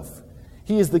himself.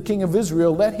 He is the King of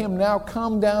Israel. Let him now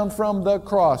come down from the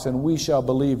cross, and we shall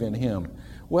believe in him."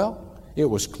 Well, it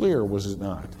was clear, was it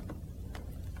not?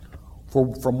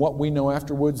 From what we know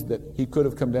afterwards, that he could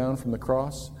have come down from the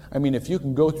cross. I mean, if you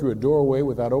can go through a doorway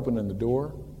without opening the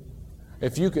door,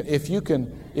 if you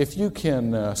can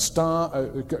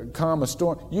calm a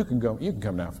storm, you can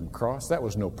come down from the cross. That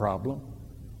was no problem.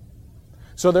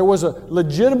 So there was a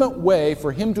legitimate way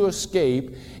for him to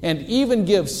escape and even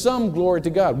give some glory to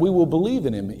God. We will believe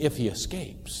in him if he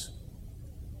escapes.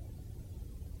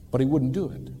 But he wouldn't do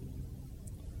it.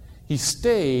 He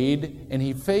stayed and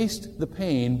he faced the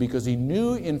pain because he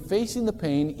knew in facing the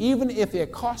pain, even if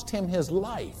it cost him his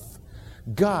life,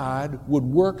 God would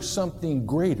work something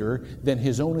greater than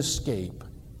his own escape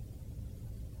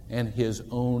and his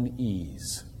own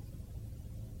ease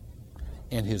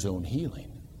and his own healing.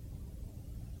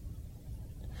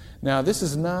 Now, this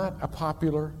is not a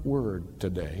popular word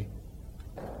today.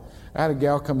 I had a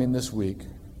gal come in this week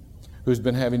who's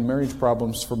been having marriage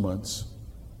problems for months.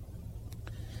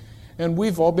 And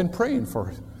we've all been praying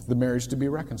for the marriage to be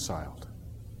reconciled.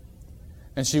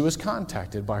 And she was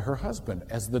contacted by her husband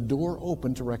as the door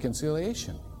opened to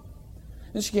reconciliation.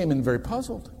 And she came in very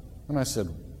puzzled. And I said,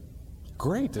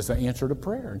 "Great, as I answered a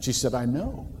prayer." And she said, "I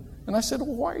know." And I said,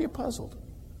 "Well, why are you puzzled?"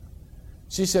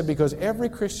 She said, "Because every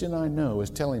Christian I know is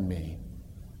telling me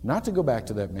not to go back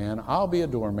to that man. I'll be a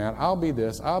doormat. I'll be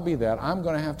this. I'll be that. I'm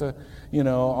going to have to,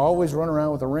 always run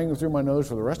around with a ring through my nose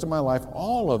for the rest of my life."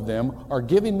 All of them are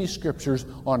giving me scriptures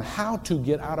on how to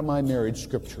get out of my marriage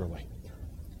scripturally.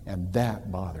 And that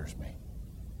bothers me.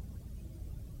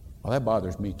 Well, that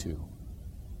bothers me too.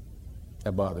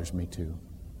 That bothers me too.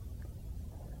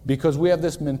 because we have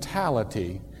this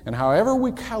mentality, and however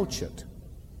we couch it,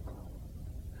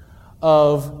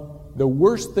 of the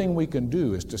worst thing we can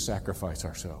do is to sacrifice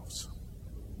ourselves.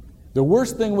 The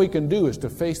worst thing we can do is to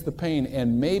face the pain,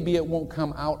 and maybe it won't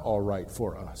come out all right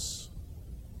for us.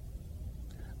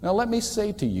 Now, let me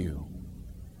say to you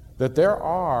that there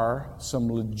are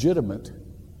some legitimate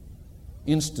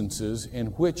instances in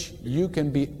which you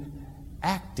can be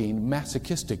acting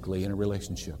masochistically in a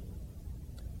relationship.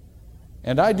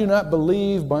 And I do not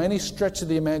believe by any stretch of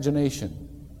the imagination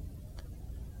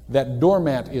that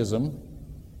doormatism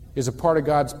is a part of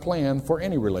God's plan for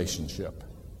any relationship.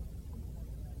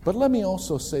 But let me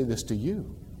also say this to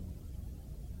you,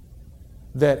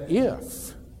 that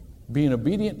if being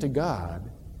obedient to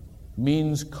God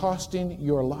means costing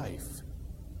your life,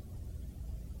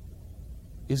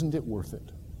 isn't it worth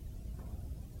it?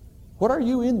 What are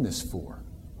you in this for?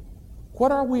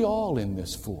 What are we all in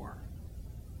this for?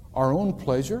 Our own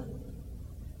pleasure?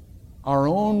 Our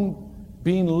own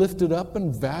being lifted up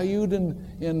and valued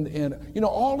and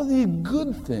all of these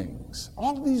good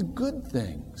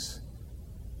things,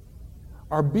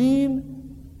 are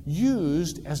being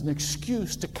used as an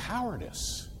excuse to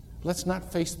cowardice. Let's not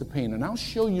face the pain. And I'll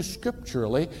show you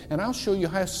scripturally, and I'll show you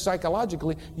how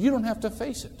psychologically you don't have to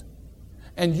face it.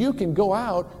 And you can go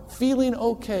out feeling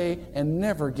okay and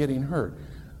never getting hurt.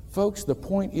 Folks, the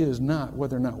point is not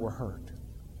whether or not we're hurt.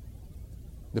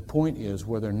 The point is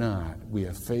whether or not we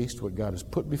have faced what God has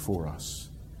put before us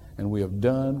and we have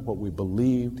done what we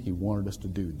believed He wanted us to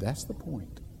do. That's the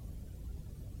point.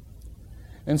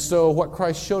 And so what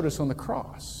Christ showed us on the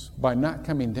cross by not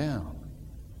coming down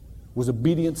was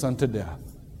obedience unto death.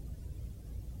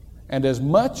 And as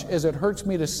much as it hurts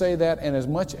me to say that, and as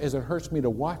much as it hurts me to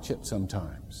watch it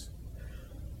sometimes,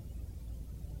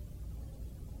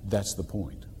 that's the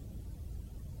point.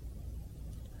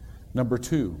 Number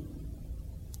two,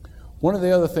 one of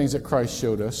the other things that Christ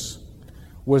showed us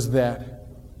was that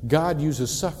God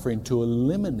uses suffering to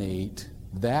eliminate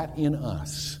that in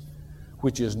us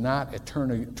which is not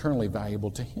eternally valuable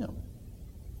to Him.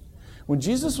 When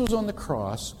Jesus was on the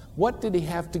cross, what did He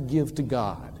have to give to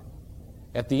God?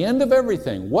 At the end of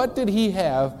everything, what did He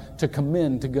have to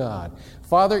commend to God?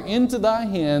 Father, into Thy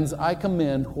hands I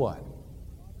commend what?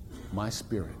 My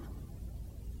spirit.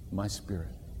 My spirit.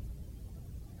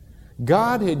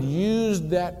 God had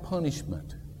used that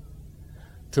punishment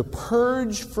to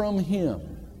purge from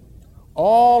Him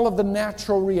all of the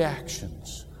natural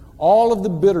reactions, all of the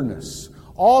bitterness,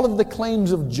 all of the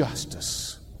claims of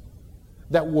justice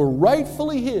that were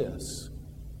rightfully His.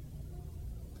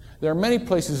 There are many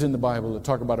places in the Bible that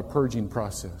talk about a purging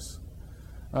process.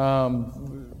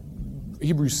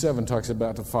 Hebrews 7 talks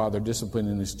about the father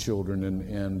disciplining his children,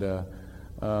 and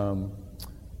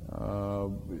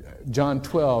John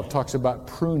 12 talks about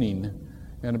pruning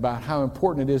and about how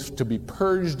important it is to be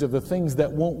purged of the things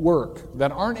that won't work,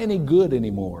 that aren't any good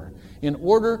anymore, in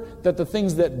order that the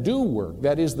things that do work,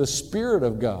 that is the Spirit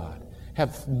of God,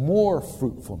 have more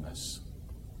fruitfulness.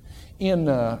 In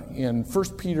 1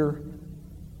 Peter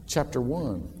chapter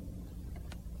 1,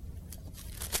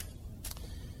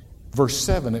 verse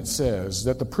 7, it says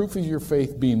that the proof of your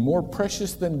faith being more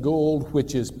precious than gold,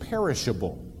 which is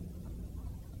perishable,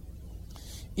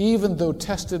 even though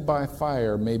tested by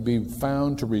fire, may be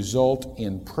found to result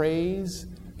in praise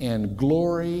and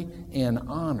glory and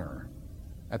honor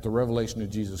at the revelation of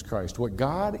Jesus Christ. What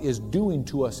God is doing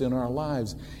to us in our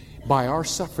lives by our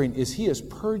suffering is He is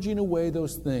purging away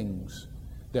those things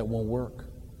that won't work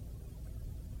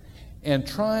and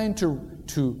trying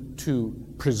to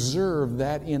preserve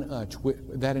that in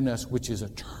us which is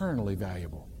eternally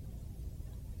valuable.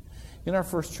 In our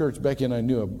first church, Becky and I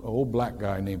knew an old black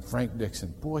guy named Frank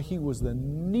Dixon. Boy, he was the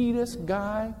neatest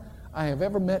guy I have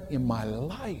ever met in my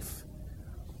life.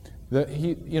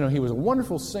 He was a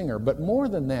wonderful singer, but more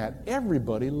than that,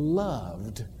 everybody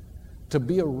loved to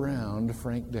be around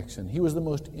Frank Dixon. He was the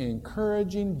most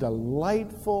encouraging,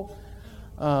 delightful,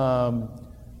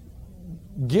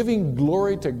 giving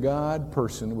glory to God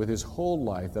person with his whole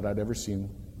life that I'd ever seen.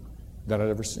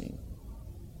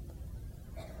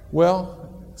 Well,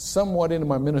 somewhat into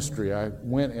my ministry, I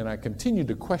went and I continued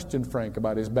to question Frank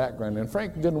about his background. And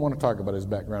Frank didn't want to talk about his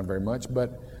background very much,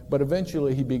 but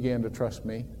eventually he began to trust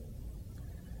me.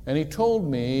 And he told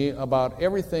me about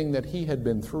everything that he had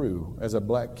been through as a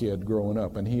black kid growing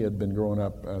up. And he had been growing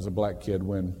up as a black kid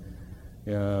when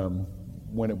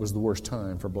it was the worst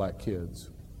time for black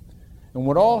kids. And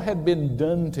what all had been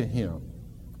done to him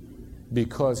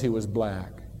because he was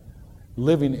black,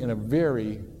 living in a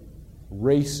very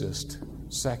racist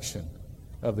section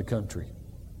of the country.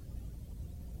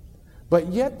 But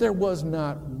yet there was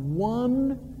not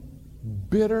one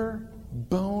bitter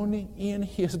bone in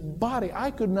his body.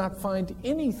 I could not find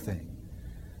anything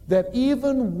that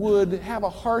even would have a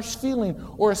harsh feeling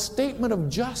or a statement of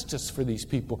justice for these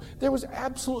people. There was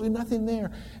absolutely nothing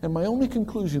there. And my only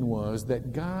conclusion was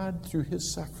that God, through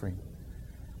his suffering,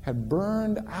 had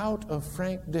burned out of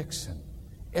Frank Dixon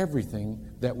everything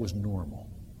that was normal,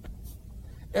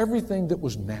 everything that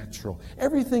was natural,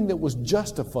 everything that was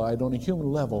justified on a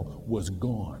human level was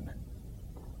gone.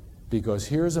 Because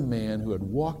here's a man who had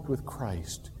walked with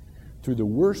Christ through the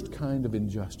worst kind of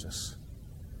injustice,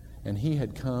 and he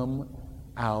had come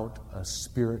out a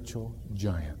spiritual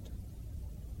giant.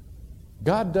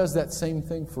 God does that same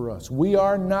thing for us. We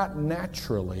are not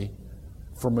naturally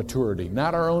for maturity,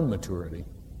 not our own maturity.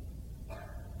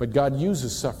 But God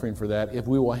uses suffering for that if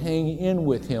we will hang in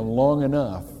with him long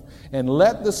enough and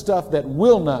let the stuff that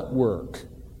will not work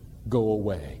go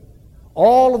away.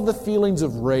 All of the feelings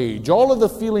of rage, all of the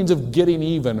feelings of getting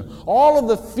even, all of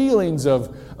the feelings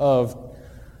of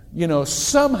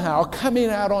somehow coming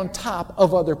out on top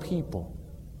of other people.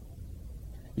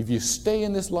 If you stay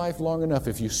in this life long enough,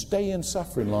 if you stay in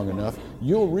suffering long enough,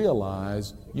 you'll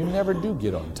realize you never do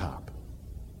get on top.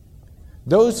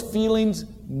 Those feelings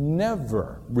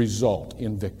never result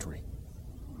in victory.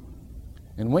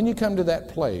 And when you come to that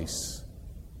place,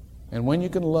 and when you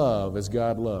can love as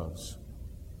God loves,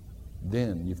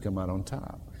 then you've come out on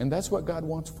top. And that's what God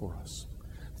wants for us.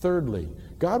 Thirdly,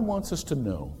 God wants us to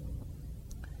know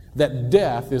that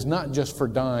death is not just for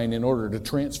dying in order to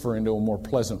transfer into a more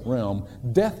pleasant realm.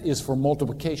 Death is for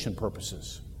multiplication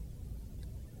purposes.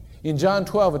 In John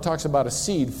 12, it talks about a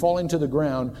seed falling to the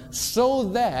ground so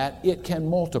that it can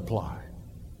multiply.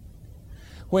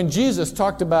 When Jesus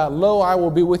talked about, "Lo, I will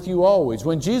be with you always,"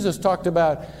 when Jesus talked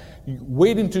about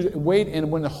wait,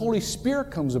 and when the Holy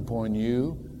Spirit comes upon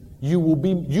you, you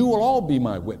will all be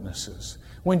my witnesses.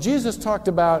 When Jesus talked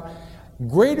about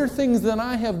greater things than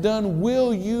I have done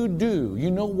will you do, you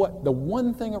know what the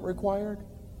one thing it required?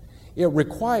 It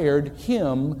required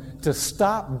him to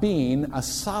stop being a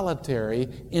solitary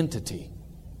entity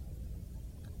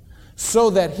so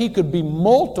that he could be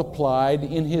multiplied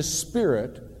in his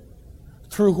spirit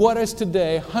through what is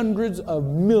today hundreds of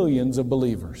millions of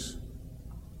believers.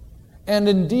 And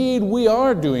indeed, we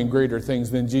are doing greater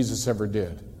things than Jesus ever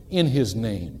did in his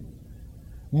name.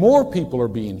 More people are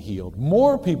being healed.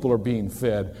 More people are being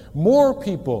fed. More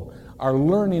people are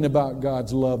learning about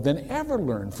God's love than ever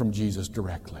learned from Jesus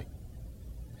directly.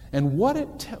 And what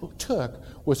it took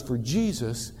was for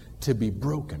Jesus to be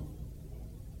broken.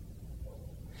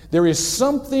 There is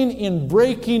something in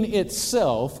breaking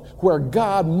itself where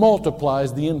God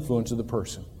multiplies the influence of the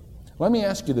person. Let me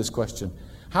ask you this question.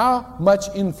 How much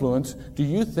influence do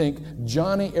you think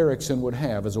Johnny Erickson would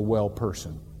have as a well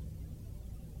person?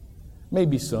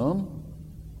 Maybe some.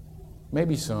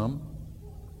 Maybe some.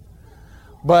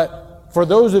 But for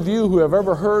those of you who have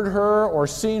ever heard her or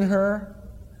seen her,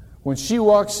 when she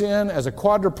walks in as a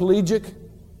quadriplegic,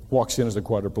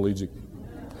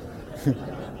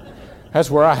 that's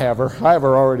where I have her. I have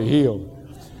her already healed.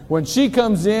 When she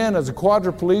comes in as a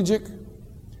quadriplegic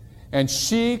and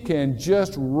she can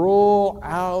just roll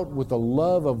out with the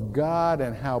love of God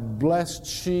and how blessed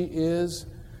she is,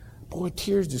 boy,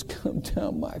 tears just come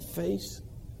down my face.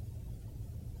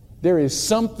 There is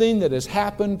something that has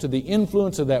happened to the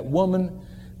influence of that woman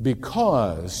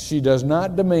because she does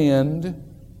not demand.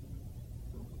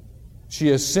 She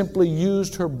has simply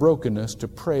used her brokenness to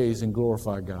praise and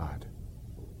glorify God.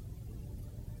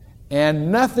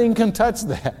 And nothing can touch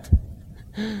that.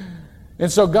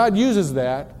 And so God uses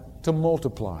that to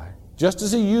multiply. Just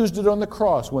as he used it on the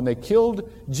cross. When they killed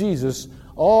Jesus,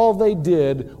 all they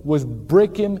did was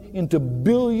break him into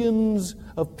billions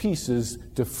of pieces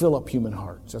to fill up human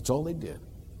hearts. That's all they did.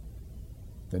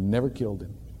 They never killed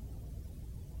him.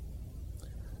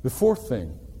 The fourth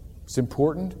thing, it's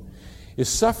important, is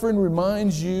suffering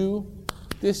reminds you,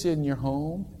 this isn't your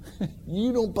home.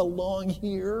 You don't belong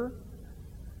here.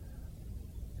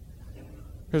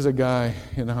 There's a guy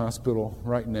in the hospital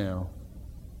right now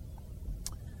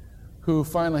who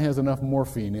finally has enough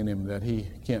morphine in him that he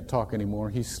can't talk anymore.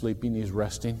 He's sleeping, he's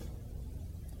resting.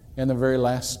 In the very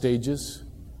last stages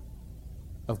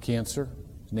of cancer.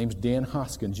 His name's Dan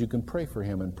Hoskins. You can pray for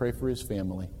him and pray for his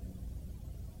family.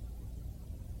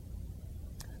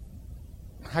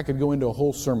 I could go into a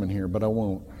whole sermon here, but I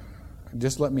won't.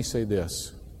 Just let me say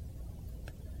this.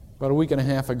 About a week and a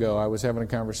half ago, I was having a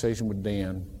conversation with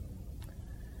Dan.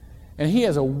 And he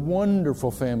has a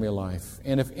wonderful family life.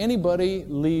 And if anybody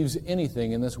leaves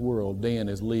anything in this world, Dan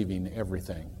is leaving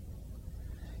everything.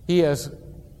 He has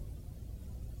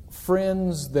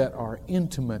friends that are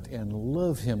intimate and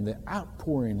love him. The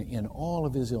outpouring in all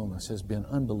of his illness has been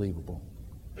unbelievable.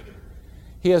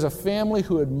 He has a family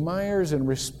who admires and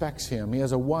respects him. He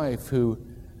has a wife who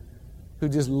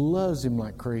just loves him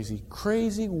like crazy.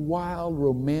 Crazy, wild,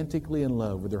 romantically in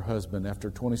love with her husband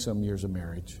after 20-some years of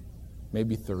marriage,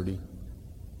 maybe 30.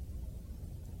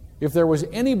 If there was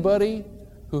anybody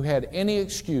who had any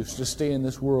excuse to stay in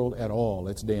this world at all,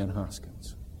 it's Dan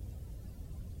Hoskins.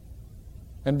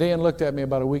 And Dan looked at me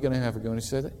about a week and a half ago and he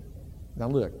said, now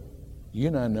look, you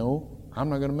and I know I'm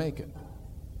not going to make it.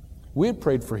 We had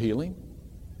prayed for healing,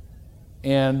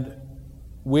 and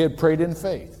we had prayed in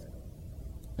faith.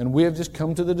 And we have just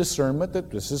come to the discernment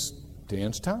that this is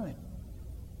Dan's time.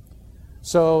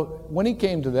 So when he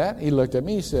came to that, he looked at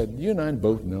me, he said, you and I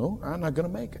both know I'm not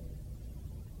going to make it.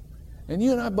 And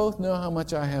you and I both know how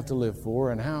much I have to live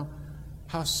for and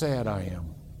how sad I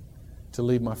am to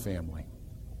leave my family.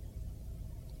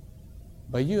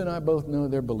 But you and I both know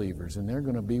they're believers and they're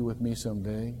going to be with me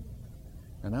someday.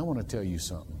 And I want to tell you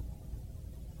something.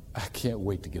 I can't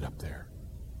wait to get up there.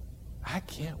 I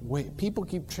can't wait. People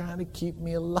keep trying to keep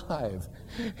me alive.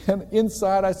 And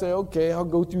inside I say, okay, I'll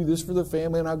go through this for the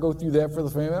family and I'll go through that for the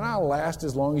family and I'll last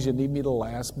as long as you need me to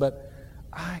last. But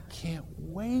I can't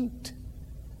wait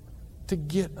to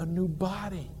get a new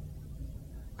body.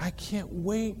 I can't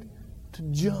wait to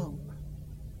jump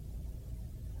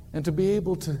and to be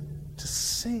able to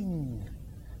sing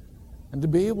and to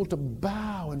be able to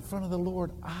bow in front of the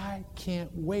Lord. I can't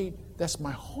wait. That's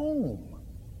my home.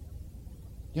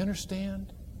 You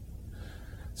understand?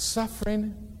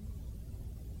 Suffering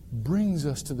brings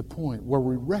us to the point where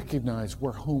we recognize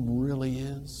where home really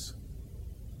is.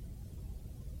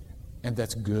 And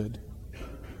that's good.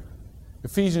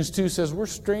 Ephesians 2 says we're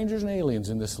strangers and aliens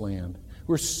in this land.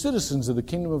 We're citizens of the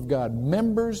kingdom of God,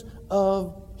 members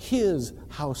of His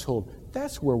household.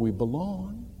 That's where we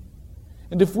belong.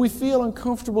 And if we feel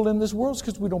uncomfortable in this world, it's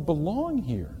because we don't belong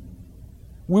here.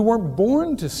 We weren't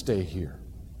born to stay here.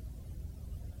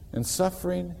 And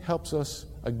suffering helps us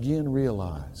again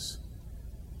realize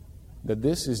that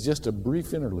this is just a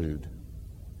brief interlude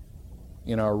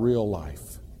in our real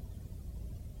life.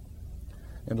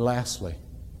 And lastly,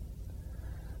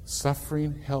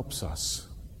 suffering helps us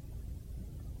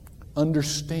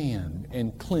understand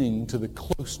and cling to the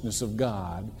closeness of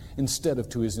God instead of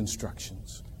to His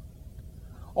instructions.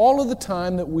 All of the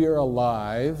time that we are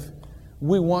alive,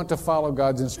 we want to follow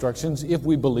God's instructions if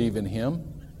we believe in Him,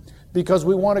 because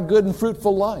we want a good and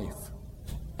fruitful life.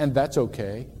 And that's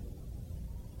okay.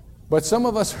 But some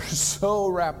of us are so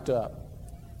wrapped up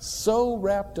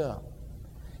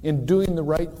in doing the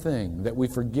right thing that we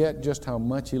forget just how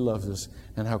much He loves us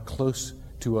and how close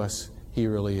to us He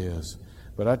really is.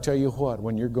 But I tell you what,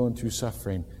 when you're going through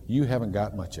suffering, you haven't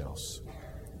got much else.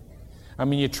 I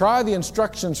mean, you try the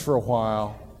instructions for a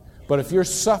while, but if your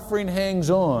suffering hangs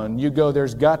on, you go,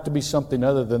 there's got to be something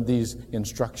other than these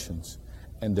instructions.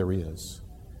 And there is.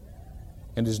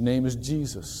 And His name is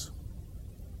Jesus.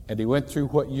 And He went through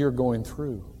what you're going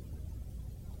through.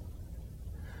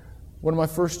 One of my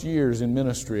first years in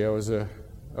ministry, I was a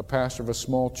pastor of a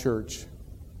small church.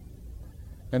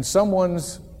 And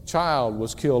someone's child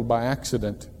was killed by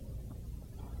accident.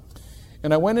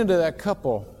 And I went into that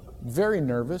couple very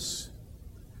nervous.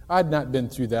 I'd not been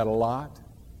through that a lot.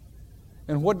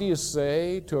 And what do you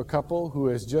say to a couple who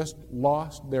has just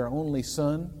lost their only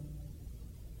son?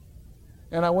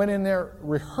 And I went in there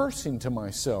rehearsing to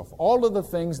myself all of the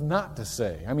things not to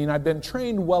say. I mean, I'd been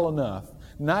trained well enough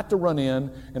not to run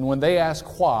in, and when they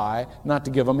ask why, not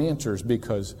to give them answers,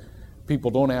 because people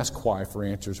don't ask why for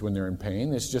answers when they're in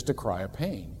pain. It's just a cry of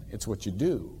pain. It's what you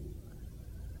do.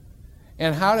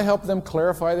 And how to help them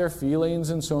clarify their feelings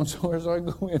and so on. So as I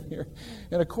go in here,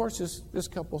 and of course this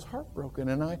couple's heartbroken,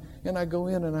 and I go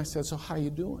in and I said, so how you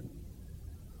doing?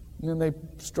 And then they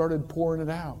started pouring it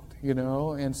out,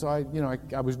 and so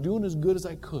I was doing as good as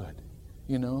I could,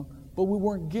 but we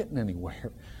weren't getting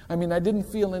anywhere. I mean, I didn't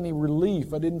feel any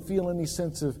relief. I didn't feel any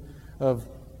sense of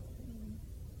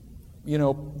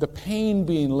the pain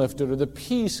being lifted or the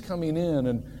peace coming in.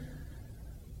 And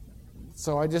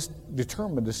so I just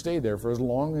determined to stay there for as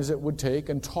long as it would take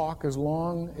and talk as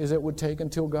long as it would take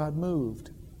until God moved.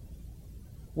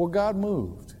 Well, God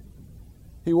moved.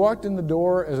 He walked in the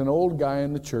door as an old guy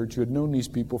in the church who had known these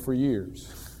people for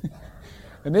years.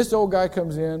 And this old guy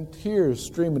comes in, tears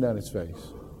streaming down his face.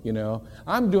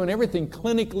 I'm doing everything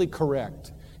clinically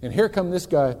correct. And here come this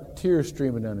guy, tears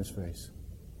streaming down his face.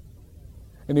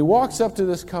 And he walks up to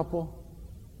this couple,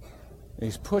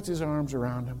 and he puts his arms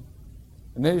around him,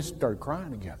 and they just start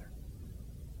crying together.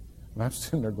 And I'm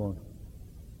sitting there going,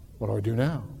 what do I do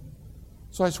now?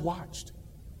 So I just watched.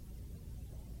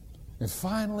 And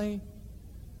finally,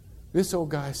 this old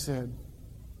guy said,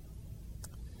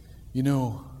 you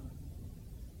know,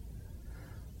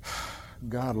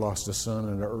 God lost a son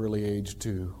at an early age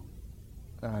too.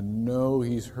 I know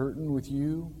he's hurting with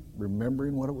you,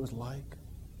 remembering what it was like.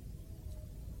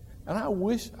 And I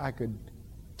wish I could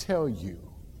tell you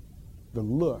the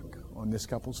look on this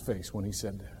couple's face when he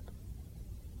said that.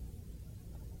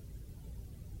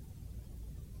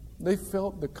 They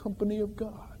felt the company of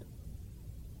God.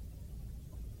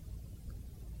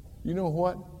 You know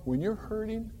what? When you're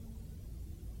hurting,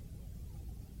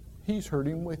 he's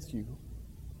hurting with you.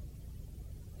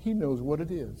 He knows what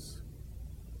it is.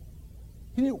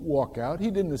 He didn't walk out. He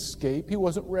didn't escape. He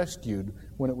wasn't rescued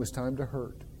when it was time to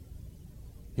hurt.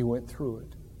 He went through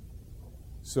it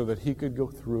so that he could go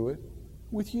through it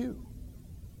with you.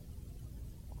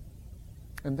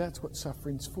 And that's what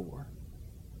suffering's for.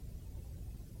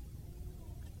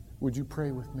 Would you pray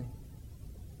with me?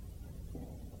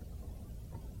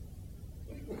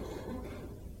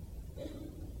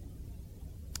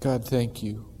 God, thank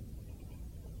you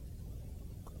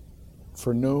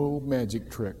for no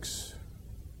magic tricks.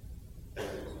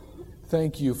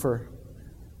 Thank you for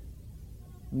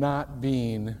not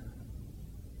being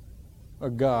a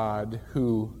God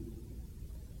who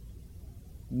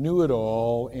knew it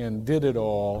all and did it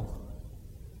all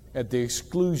at the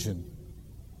exclusion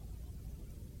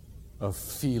of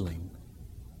feeling.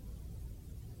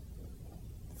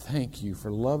 Thank you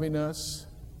for loving us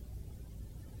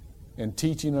and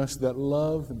teaching us that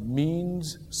love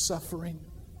means suffering.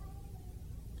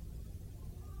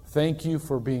 Thank you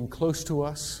for being close to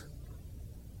us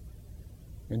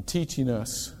and teaching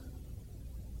us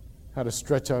how to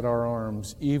stretch out our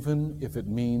arms, even if it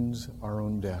means our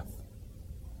own death.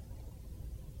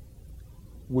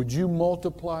 Would you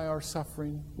multiply our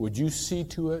suffering? Would you see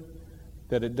to it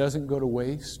that it doesn't go to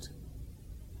waste?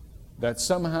 That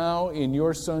somehow in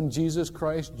your Son, Jesus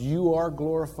Christ, you are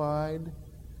glorified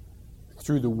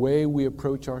through the way we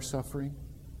approach our suffering?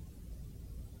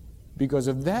 Because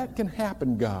if that can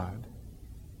happen, God,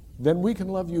 then we can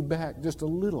love you back just a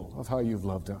little of how you've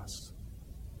loved us.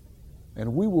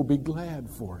 And we will be glad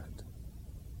for it.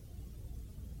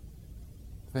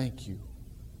 Thank you.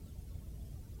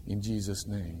 In Jesus'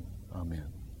 name,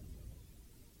 amen.